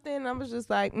 something, something. And I was just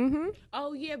like,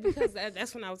 Oh yeah, because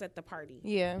that's when I was at the party.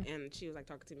 yeah. And she was like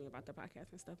talking to me about the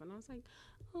podcast and stuff, and I was like,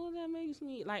 "Oh, that makes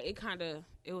me like."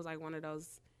 It was like one of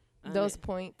those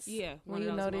Points. yeah, when one you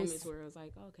of those notice. moments where it was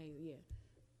like, "Okay, yeah,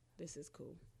 this is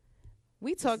cool."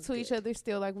 We talk is to each good. other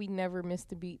still like we never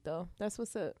missed a beat though. That's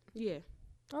what's up. Yeah,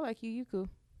 I like you. You cool.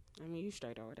 I mean, you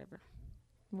straight or whatever.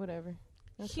 Whatever.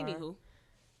 That's fine. Anywho,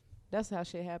 That's how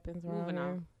shit happens around Moving here.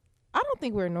 on. I don't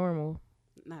think we're normal.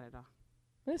 not at all.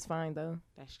 It's fine though.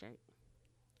 That's straight.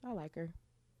 I like her.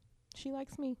 She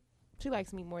likes me. She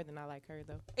likes me more than I like her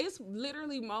though. It's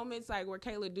literally moments like where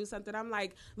Kayla do something. I'm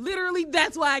like, literally,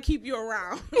 that's why I keep you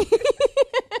around.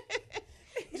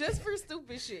 Just for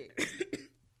stupid shit.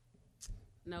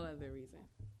 No other reason.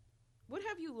 What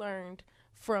have you learned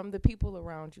from the people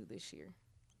around you this year?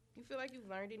 You feel like you've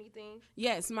learned anything?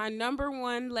 Yes, my number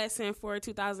one lesson for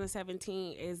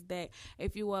 2017 is that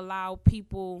if you allow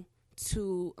people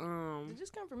to It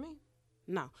just come from me.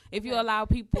 no, if you Okay. allow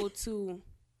people to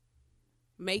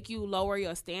make you lower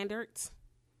your standards,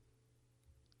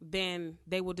 then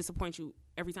they will disappoint you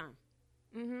every time.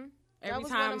 Mm-hmm. That Every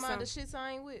was time one of some- the shits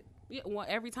I ain't with. Yeah, well,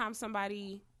 every time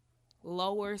somebody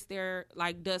lowers their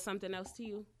does something else to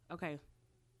you, okay.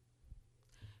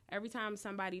 Every time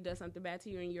somebody does something bad to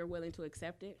you and you're willing to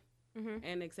accept it Mm-hmm.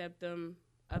 and accept them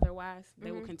otherwise,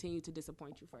 they will Mhm. continue to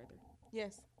disappoint you further.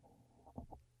 Yes.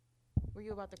 Were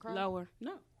you about to cry? Lower.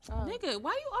 No. Oh. Nigga,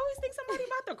 why you always think somebody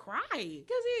about to cry? And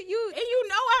Because you you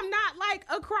know I'm not like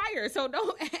a crier, so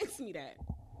don't ask me that.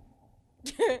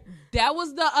 That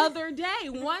was the other day.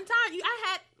 One time I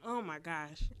had, oh my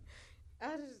gosh.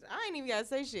 I ain't even gotta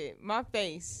say shit. My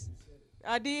face.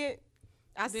 I did.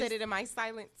 I said This- it in my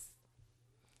silence.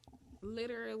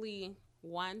 Literally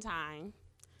one time.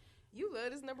 You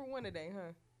love this number one today,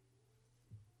 huh?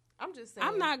 I'm just saying.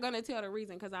 I'm not going to tell the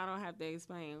reason because I don't have to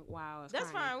explain why I was That's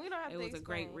crying. fine. We don't have It to was a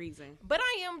great explain. reason. But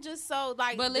I am just so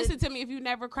like. But listen to me. If you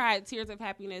never cried tears of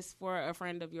happiness for a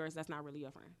friend of yours, that's not really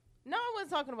your friend. No, I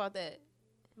wasn't talking about that.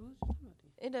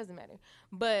 It doesn't matter.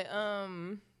 But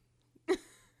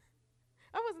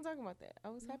I wasn't talking about that. I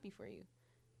was happy for you.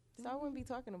 So I wouldn't be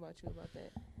talking about you about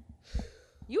that.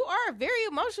 You are very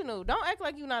emotional. Don't act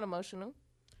like you're not emotional.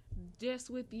 Just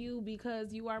with you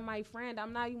because you are my friend.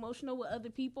 I'm not emotional with other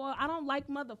people. I don't like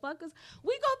motherfuckers.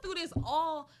 We go through this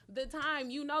all the time.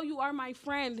 You know you are my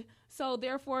friend. So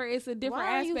therefore it's a different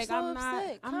Why are aspect. you so I'm not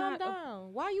upset? I'm Calm not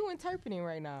down. Why are you interpreting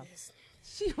right now?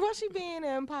 Why she being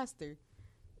an imposter?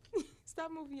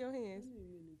 Stop moving your hands.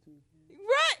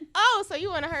 Right? Oh, so you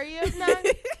want to hurry up now?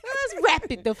 Let's wrap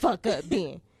it the fuck up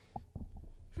then.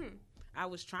 I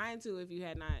was trying to if you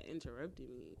had not interrupted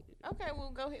me. Okay,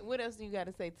 well, go ahead. What else do you got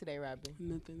to say today, Robin?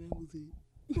 Nothing, that was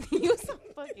it. You so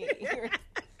fucking irritating.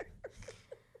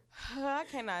 I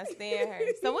cannot stand her.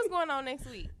 So what's going on next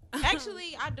week?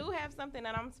 Actually, I do have something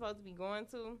that I'm supposed to be going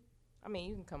to. I mean,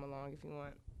 you can come along if you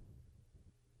want.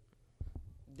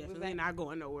 Definitely not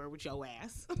going nowhere with your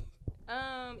ass.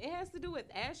 It has to do with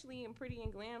Ashley and Pretty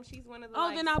and Glam. She's one of the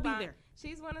Oh, then I'll be there.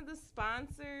 She's one of the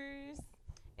sponsors,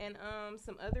 and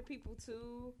some other people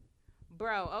too.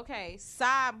 Bro, okay.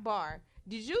 Sidebar.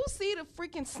 Did you see the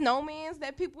freaking snowmans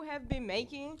that people have been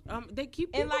making? They keep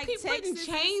And, people like, keep putting Texas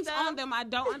and chains stuff. on them. I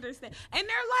don't understand, and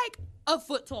they're like a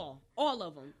foot tall, all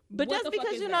of them. But What that's the fuck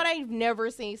because is you know that? they've never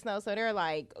seen snow, so they're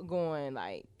like going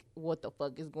like, "What the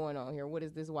fuck is going on here? What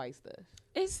is this white stuff?"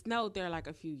 It snowed there like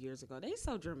a few years ago. They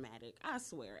so dramatic. I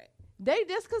swear it. They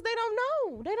just because they don't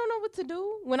know. They don't know what to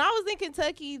do. When I was in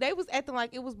Kentucky, they was acting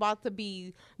like it was about to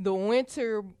be the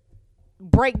winter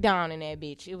breakdown in that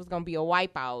bitch. It was gonna be a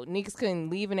wipeout. Niggas couldn't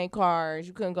leave in their cars.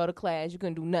 You couldn't go to class. You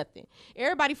couldn't do nothing.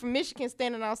 Everybody from Michigan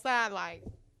standing outside like,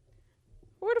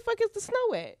 where the fuck is the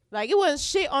snow at? Like it wasn't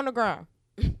shit on the ground.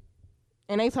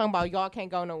 And they talking about y'all can't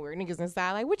go nowhere. Niggas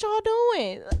inside like, what y'all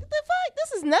doing? Like, what the fuck?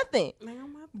 This is nothing. Like,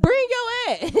 I'm not Bring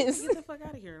your ass. get the fuck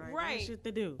out of here. Like, Right. right. Shit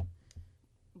to do.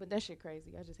 But that shit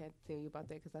crazy. I just had to tell you about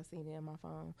that because I seen it on my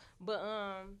phone. But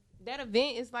that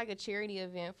event is like a charity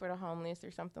event for the homeless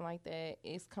or something like that.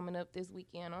 It's coming up this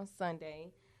weekend on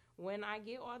Sunday. When I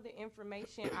get all the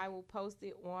information, I will post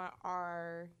it on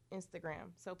our Instagram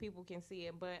so people can see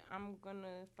it. But I'm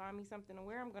gonna find me something to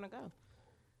wear. I'm gonna go.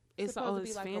 It's supposed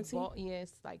always to be like fancy. a ball. Yeah,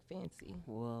 it's like fancy.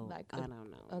 Whoa, Like I don't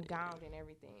know. A gown and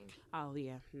everything. Oh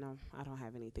yeah, no, I don't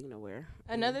have anything to wear.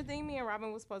 Another thing me and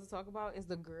Robin was supposed to talk about is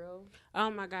the girl Oh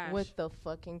my gosh. with the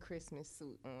fucking Christmas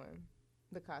suit on,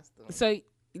 the costume. So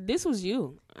this was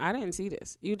you. I didn't see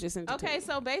this. You just sent it to Okay, me.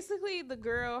 so basically the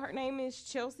girl, her name is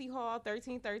Chelsea Hall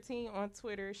 1313 on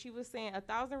Twitter. She was saying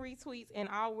 1,000 retweets and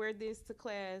I'll wear this to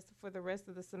class for the rest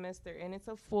of the semester. And it's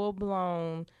a full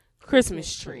blown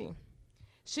Christmas tree.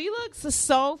 She looks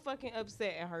so fucking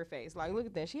upset in her face. Like, look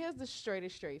at that. She has the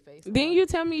straightest straight face. Didn't you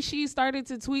tell me she started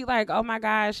to tweet like, "Oh my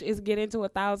gosh, it's getting to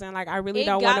 1,000. Like, I really It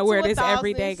don't got want to wear this 1,000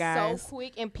 every day, guys." So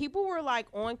quick, and people were like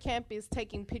on campus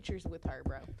taking pictures with her,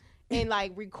 bro, and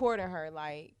like recording her,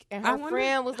 like, and I her wonder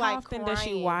friend was how like, often crying. does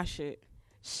she wash it?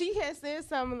 She had said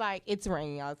something like, "It's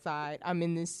raining outside. I'm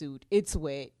in this suit. It's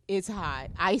wet. It's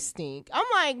hot. I stink." I'm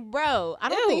like, bro, I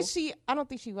don't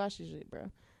think she washes it,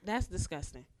 bro. That's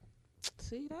disgusting.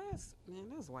 See,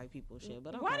 that's white people shit.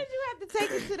 But okay. Why did you have to take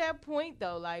it to that point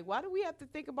though? Like, why do we have to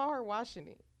think about her washing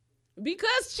it?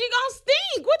 Because she gonna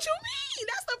stink. What you mean?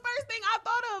 That's the first thing I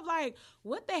thought of. Like,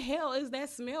 what the hell is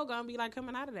that smell gonna be like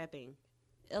coming out of that thing?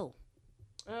 Ew.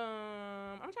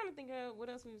 I'm trying to think of what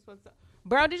else we were supposed to.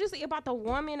 Bro, did you see about the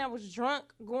woman that was drunk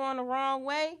going the wrong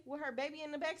way with her baby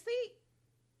in the back seat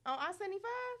on I-75?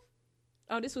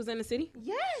 Oh, this was in the city?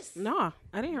 Yes. No,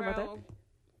 I didn't hear about that. Bro,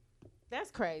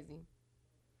 that's crazy.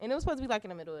 And it was supposed to be like in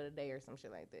the middle of the day or some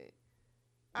shit like that.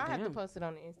 I have to Damn. post it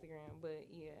on the Instagram, but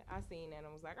yeah, I seen that and I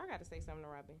was like, I gotta say something to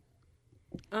Robin.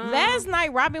 Last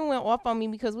night, Robin went off on me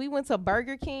because we went to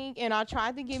Burger King and I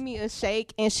tried to give me a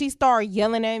shake and she started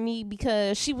yelling at me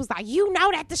because she was like, you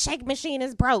know that the shake machine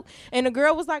is broke. And the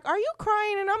girl was like, are you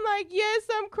crying? And I'm like, yes,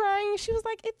 I'm crying. She was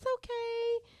like, it's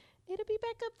okay. It'll be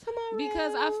back up tomorrow.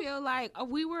 because I feel like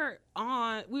we were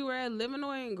at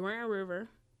Livernois and Grand River.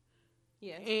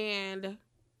 Yeah. And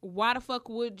why the fuck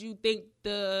would you think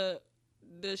the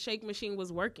shake machine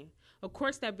was working? Of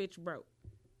course that bitch broke.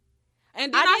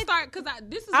 And then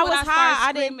this is I what was I high. started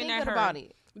I didn't screaming think at her. about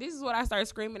it. This is what I started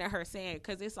screaming at her saying,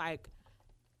 because it's like,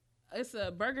 it's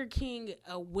a Burger King,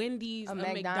 a Wendy's, a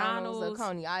McDonald's, a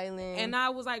Coney Island. and I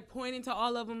was like pointing to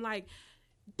all of them like,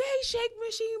 they shake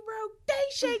machine broke, they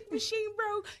shake machine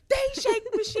broke, they shake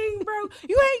machine broke.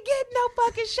 You ain't getting no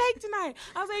fucking shake tonight.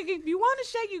 I was like, if you want a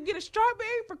shake, you get a strawberry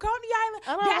for Coney Island.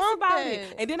 I don't That's want about that.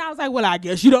 it. And then I was like, well, I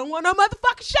guess you don't want no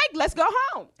motherfucking shake. Let's go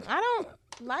home. I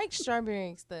don't like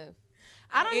strawberry stuff.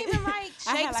 I don't even like shakes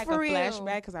I had like for a real.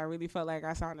 flashback because I really felt like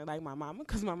I sounded like my mama,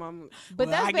 because my mama. But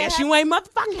well, that's I been guess you ain't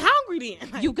motherfucking hungry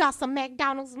then. Like, You got some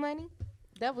McDonald's money?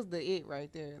 That was the it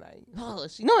right there. Like, oh,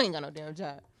 she know I ain't got no damn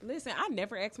job. listen, I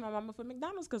never asked my mama for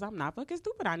McDonald's because I'm not fucking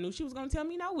stupid. I knew she was gonna tell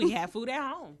me no. We had food at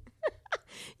home.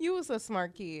 You was a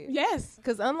smart kid. Yes.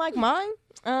 Cause unlike mine,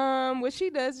 what she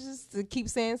does is just to keep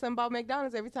saying something about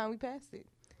McDonald's every time we pass it.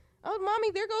 Oh,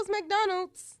 mommy, there goes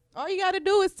McDonald's. All you gotta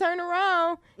do is turn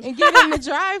around and get in the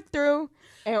drive-through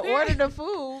and order the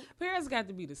food. Parents got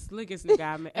to be the slickest nigga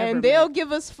I ever And they'll met.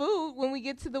 give us food when we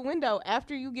get to the window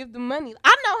after you give the money.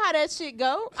 I know how that shit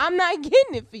go. I'm not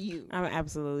getting it for you. I'm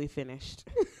absolutely finished.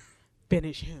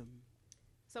 Finish him.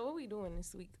 So what we doing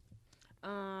this week?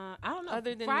 I don't know.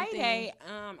 Other than the Friday,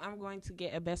 I'm going to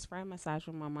get a best friend massage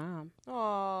from my mom.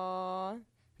 Aww.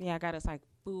 Yeah, I got us like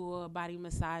full body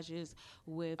massages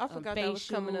with I forgot that was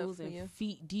coming up facials for and you.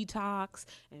 feet detox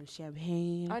and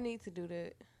champagne. I need to do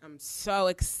that. I'm so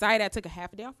excited. I took a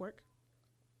half a day off work.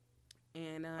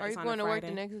 And Are it's you on going a to work Friday.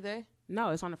 the next day? No,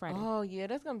 it's on a Friday. Oh, yeah,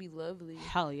 that's going to be lovely.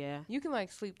 Hell yeah. You can,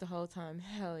 like, sleep the whole time.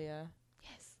 Hell yeah.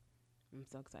 Yes. I'm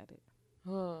so excited.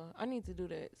 Oh, I need to do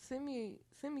that. Send me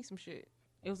some shit.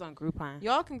 It was on Groupon.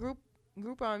 Y'all can group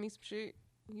on me some shit.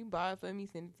 You buy it for me,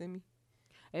 send it to me.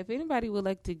 If anybody would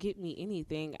like to get me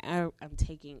anything, I'm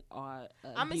taking all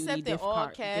I'm beauty accepting gift all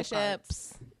card- cash gift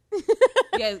cards.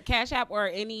 apps. Yeah, Cash App or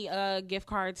any gift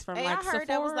cards from Hey, like I heard Sephora.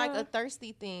 that was like a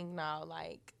thirsty thing now.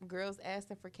 Like, girls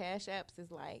asking for cash apps is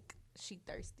like, she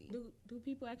thirsty. Do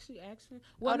people actually ask for?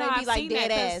 Well, they no, be I've like seen dead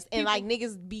that 'cause ass. And like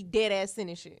niggas be dead ass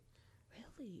sending shit.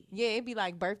 really? Yeah, it'd be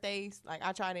like birthdays. Like,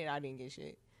 I tried it, I didn't get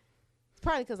shit. It's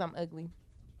probably because I'm ugly.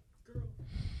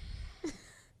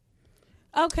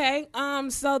 Okay,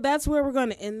 so that's where we're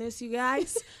gonna end this, you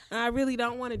guys. I really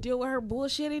don't want to deal with her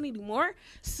bullshit anymore.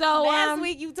 So last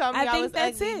week you told me I think was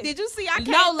that's ugly. it. Did you see? I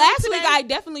came No, through last today. week I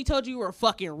definitely told you were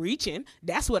fucking reaching.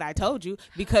 That's what I told you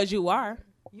because you are.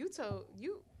 You told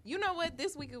you. You know what?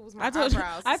 This week it was my I told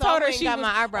eyebrows. I So told her went and she got was,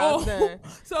 my eyebrows done.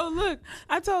 So look,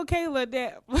 I told Kayla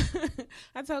that.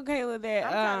 I told Kayla I'm tired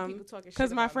that of people talking shit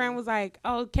because my about friend me. was like,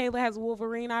 "Oh, Kayla has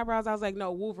Wolverine eyebrows." I was like,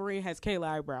 "No, Wolverine has Kayla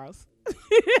eyebrows."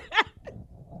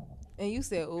 And you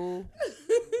said, "Ooh."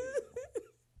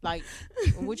 Like,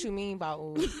 what you mean by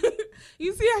ooh?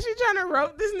 You see how she trying to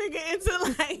rope this nigga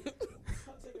into like.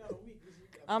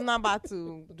 I'm not about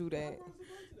to do that.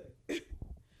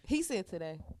 He said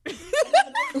today.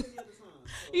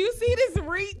 You see this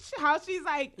reach? How she's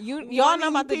like, Y'all not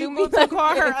about to do me to like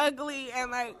call her this. ugly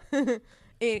and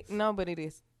like No, but it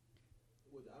is.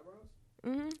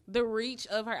 the reach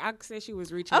of her. I said she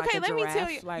was reaching. Okay, like a let me giraffe.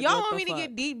 tell you. Like, Y'all what want the me to fuck?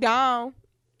 get deep down?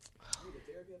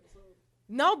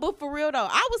 No, but for real though,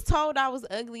 I was told I was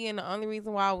ugly, and the only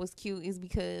reason why I was cute is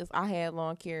because I had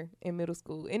long hair in middle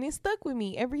school, and it stuck with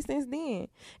me ever since then.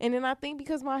 And then I think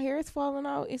because my hair is falling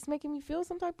out, it's making me feel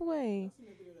some type of way.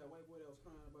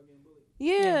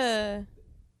 Yeah, Yes.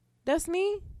 that's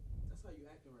me. That's how you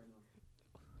acting right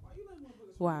now. Why you letting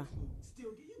motherfuckers Wow.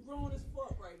 still get you grown as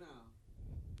fuck right now?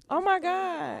 Oh my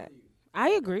God. I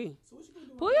agree. So what you gonna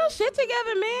do? Pull your shit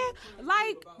together, man.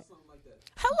 Like, about something like that?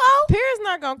 hello. Paris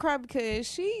not gonna cry because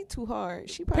she too hard.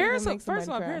 She probably Paris, gonna make first of all,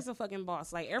 somebody cry. Paris a fucking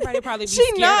boss. Like, everybody probably be She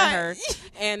scared not. of her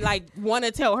and like want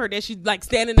to tell her that she's like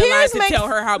standing in line Paris to makes- tell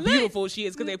her how look- beautiful she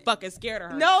is because they fucking scared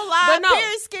of her. No lie, But no.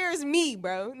 Paris scares me,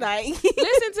 bro. Like,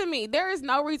 Listen to me. There is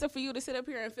no reason for you to sit up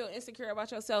here and feel insecure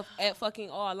about yourself at fucking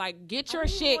all. Like, get your I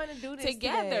didn't shit wanna do this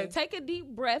together. today. Take a deep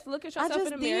breath. Look at I yourself in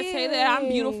just the mirror. Say that I'm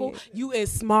beautiful. did. You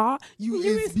is smart. You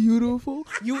is beautiful.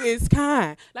 You is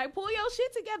kind. Like, pull your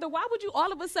shit together. Why would you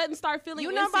all of a sudden start feeling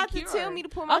You not about to insecure? tell me to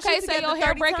pull my Okay, shit say together your hair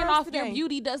 30 breaking times off. today. Your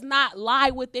beauty does not lie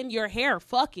within your hair.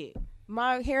 Fuck it.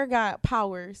 my hair got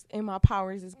powers, and my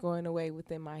powers is going away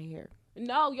within my hair.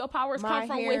 No, your powers My come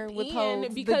from hair within withholds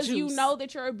the because you juice. know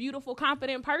that you're a beautiful,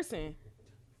 confident person.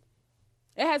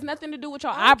 It has nothing to do with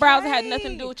your eyebrows. It has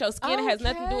nothing to do with your skin. It has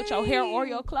nothing to do with your hair or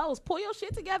your clothes. Pull your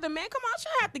shit together, man. Come on, I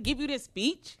shouldn't have to give you this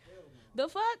speech. The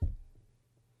fuck?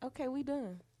 Okay, we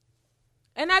done.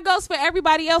 And that goes for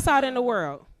everybody else out in the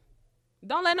world.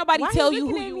 Don't let nobody Why tell you you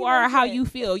who looking at you me are or like how that? you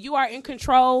feel. You are in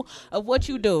control of what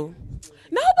you do.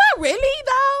 No, but really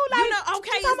though, like, You know, okay,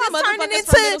 you talking is about this turning motherfuckers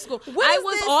from into- middle school. what I is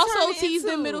was this also turning teased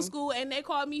in into? middle school, and they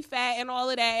called me fat and all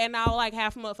of that, and now like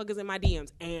half motherfuckers in my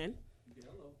DMs. And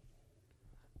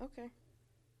Okay.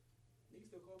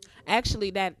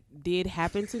 actually, that did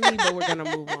happen to me, but we're gonna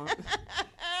move on. Ain't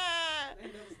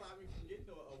never stopped me from getting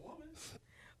to a woman.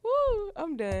 Woo,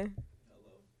 I'm done.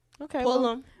 Okay, Pull well,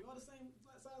 them. You all the same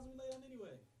size we lay on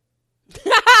anyway.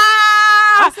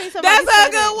 I seen somebody That's say a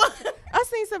good that. one. I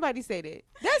seen somebody say that.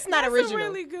 That's not That's original. a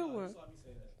really good one. Saw me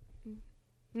say that.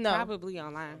 No, Probably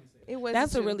online. it wasn't.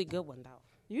 That's a true. really good one though.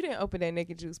 You didn't open that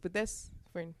naked juice, but that's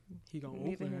for. He gonna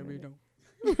Neither open here every nor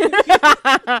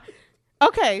door.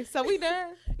 Okay, so we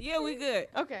done. Yeah, we good.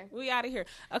 Okay, We out of here.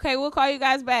 Okay, we'll call you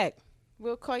guys back.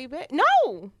 we'll call you back. No,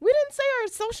 we didn't say our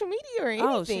social media or anything.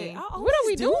 Oh shit! What are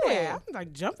we doing? I'm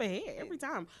like jump ahead every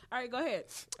time. All right, go ahead.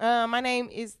 My name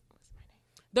is.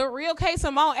 The real K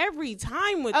Simone every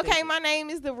time with Okay, this. my name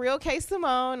is The Real K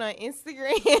Simone on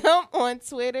Instagram, on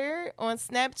Twitter, on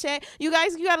Snapchat. You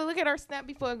guys, you got to look at our Snap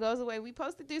before it goes away. We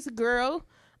posted this girl,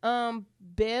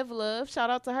 Bev Love. Shout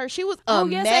out to her. She was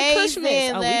amazing at Cushman's. Oh, we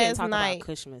didn't last talk night. about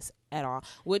Cushman's at all,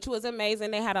 which was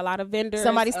amazing. They had a lot of vendors.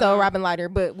 Somebody stole Robin Lighter,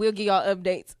 but we'll give y'all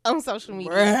updates on social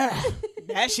media. Bruh.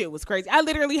 That shit was crazy. I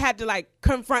literally had to like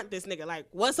confront this nigga. Like,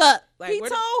 what's up? Like, He where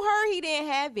told the- her he didn't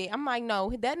have it. I'm like,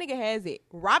 no, that nigga has it.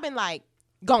 Robin like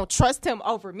gonna trust him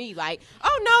over me. Like,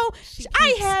 oh no, I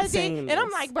keeps had it, saying and I'm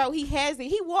this. like, bro, he has it.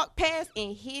 He walked past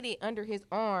and hid it under his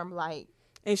arm, like,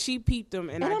 and she peeped him,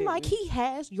 and and I I'm like, didn't. he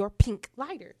has your pink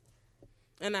lighter.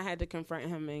 And I had to confront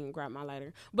him and grab my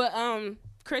lighter. But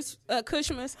Chris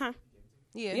Cushman's, huh?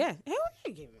 Yeah. Yeah, hell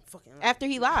yeah, give me a fucking lighter. After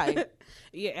he lied.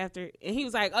 Yeah, after, and he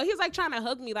was like trying to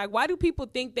hug me. Like, why do people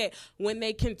think that when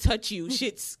they can touch you,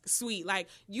 shit's sweet? Like,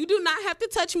 you do not have to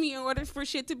touch me in order for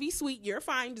shit to be sweet. You're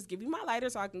fine. Just give me my lighter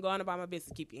so I can go on about my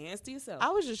business. Keep your hands to yourself. I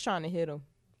was just trying to hit him.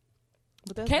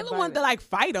 But that's Kayla the wanted to violent- like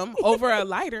fight him over a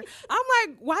lighter. I'm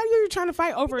like, why are you trying to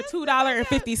fight over a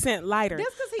 $2.50 lighter? That's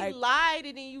because he Like, lied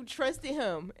and then you trusted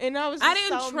him, and I was. I Just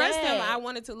didn't so trust him. mad. I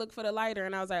wanted to look for the lighter,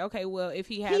 and I was like, okay, well, if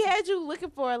he has, He had you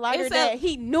looking for a lighter It's a- that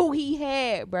he knew he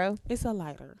had, bro. it's a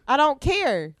lighter. I don't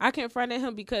care. I confronted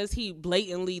him because he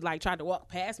blatantly like tried to walk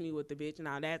past me with the bitch.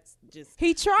 Now that's just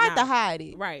He tried Nah. to hide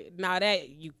it. right. Now that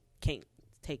you can't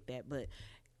take that, but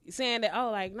saying that,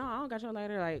 oh, like, no, I don't got your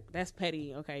lighter, like, that's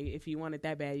petty. Okay, if you want it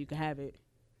that bad, you can have it.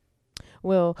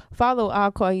 Well, follow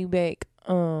I'll Call You Back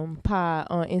pod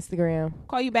on Instagram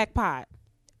Call you back, pod.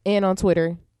 and on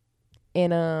Twitter.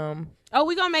 And Oh,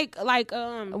 we gonna make like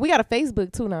we got a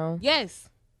Facebook too now. yes,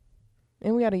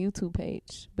 And we got a YouTube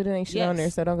page. But it ain't shit on Yes. there,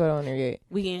 so don't go on there yet.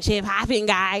 we getting shit popping,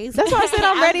 guys. That's why I said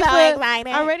I'm ready so for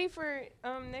excited. I'm ready for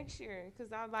next year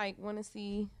because I like want to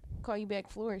see Call You Back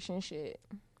flourish and shit.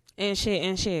 and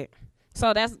shit.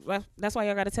 So that's why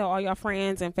y'all gotta tell all your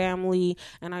friends and family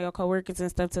and all your coworkers and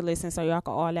stuff to listen, so y'all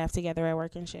can all laugh together at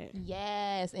work and shit.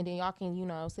 Yes, and then y'all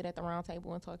can sit at the round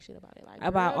table and talk shit about it, like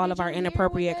About "Girl, all did of our you hear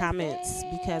inappropriate what they comments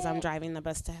because I'm said?" driving the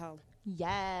bus to hell.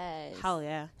 Yes, Hell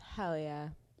yeah. hell yeah.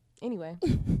 Anyway,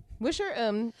 what's your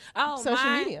Oh, social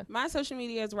my, media? My social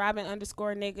media is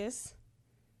Robin_niggas.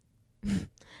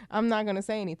 I'm not gonna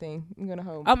say anything. I'm gonna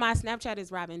hold. Oh, my Snapchat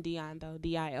is Robin Dion though.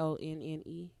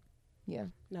 DIONNE. Yeah.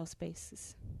 No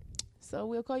spaces. So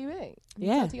we'll call you back.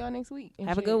 Yeah. Talk to y'all next week. and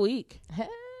Have a shit. good week. Hey.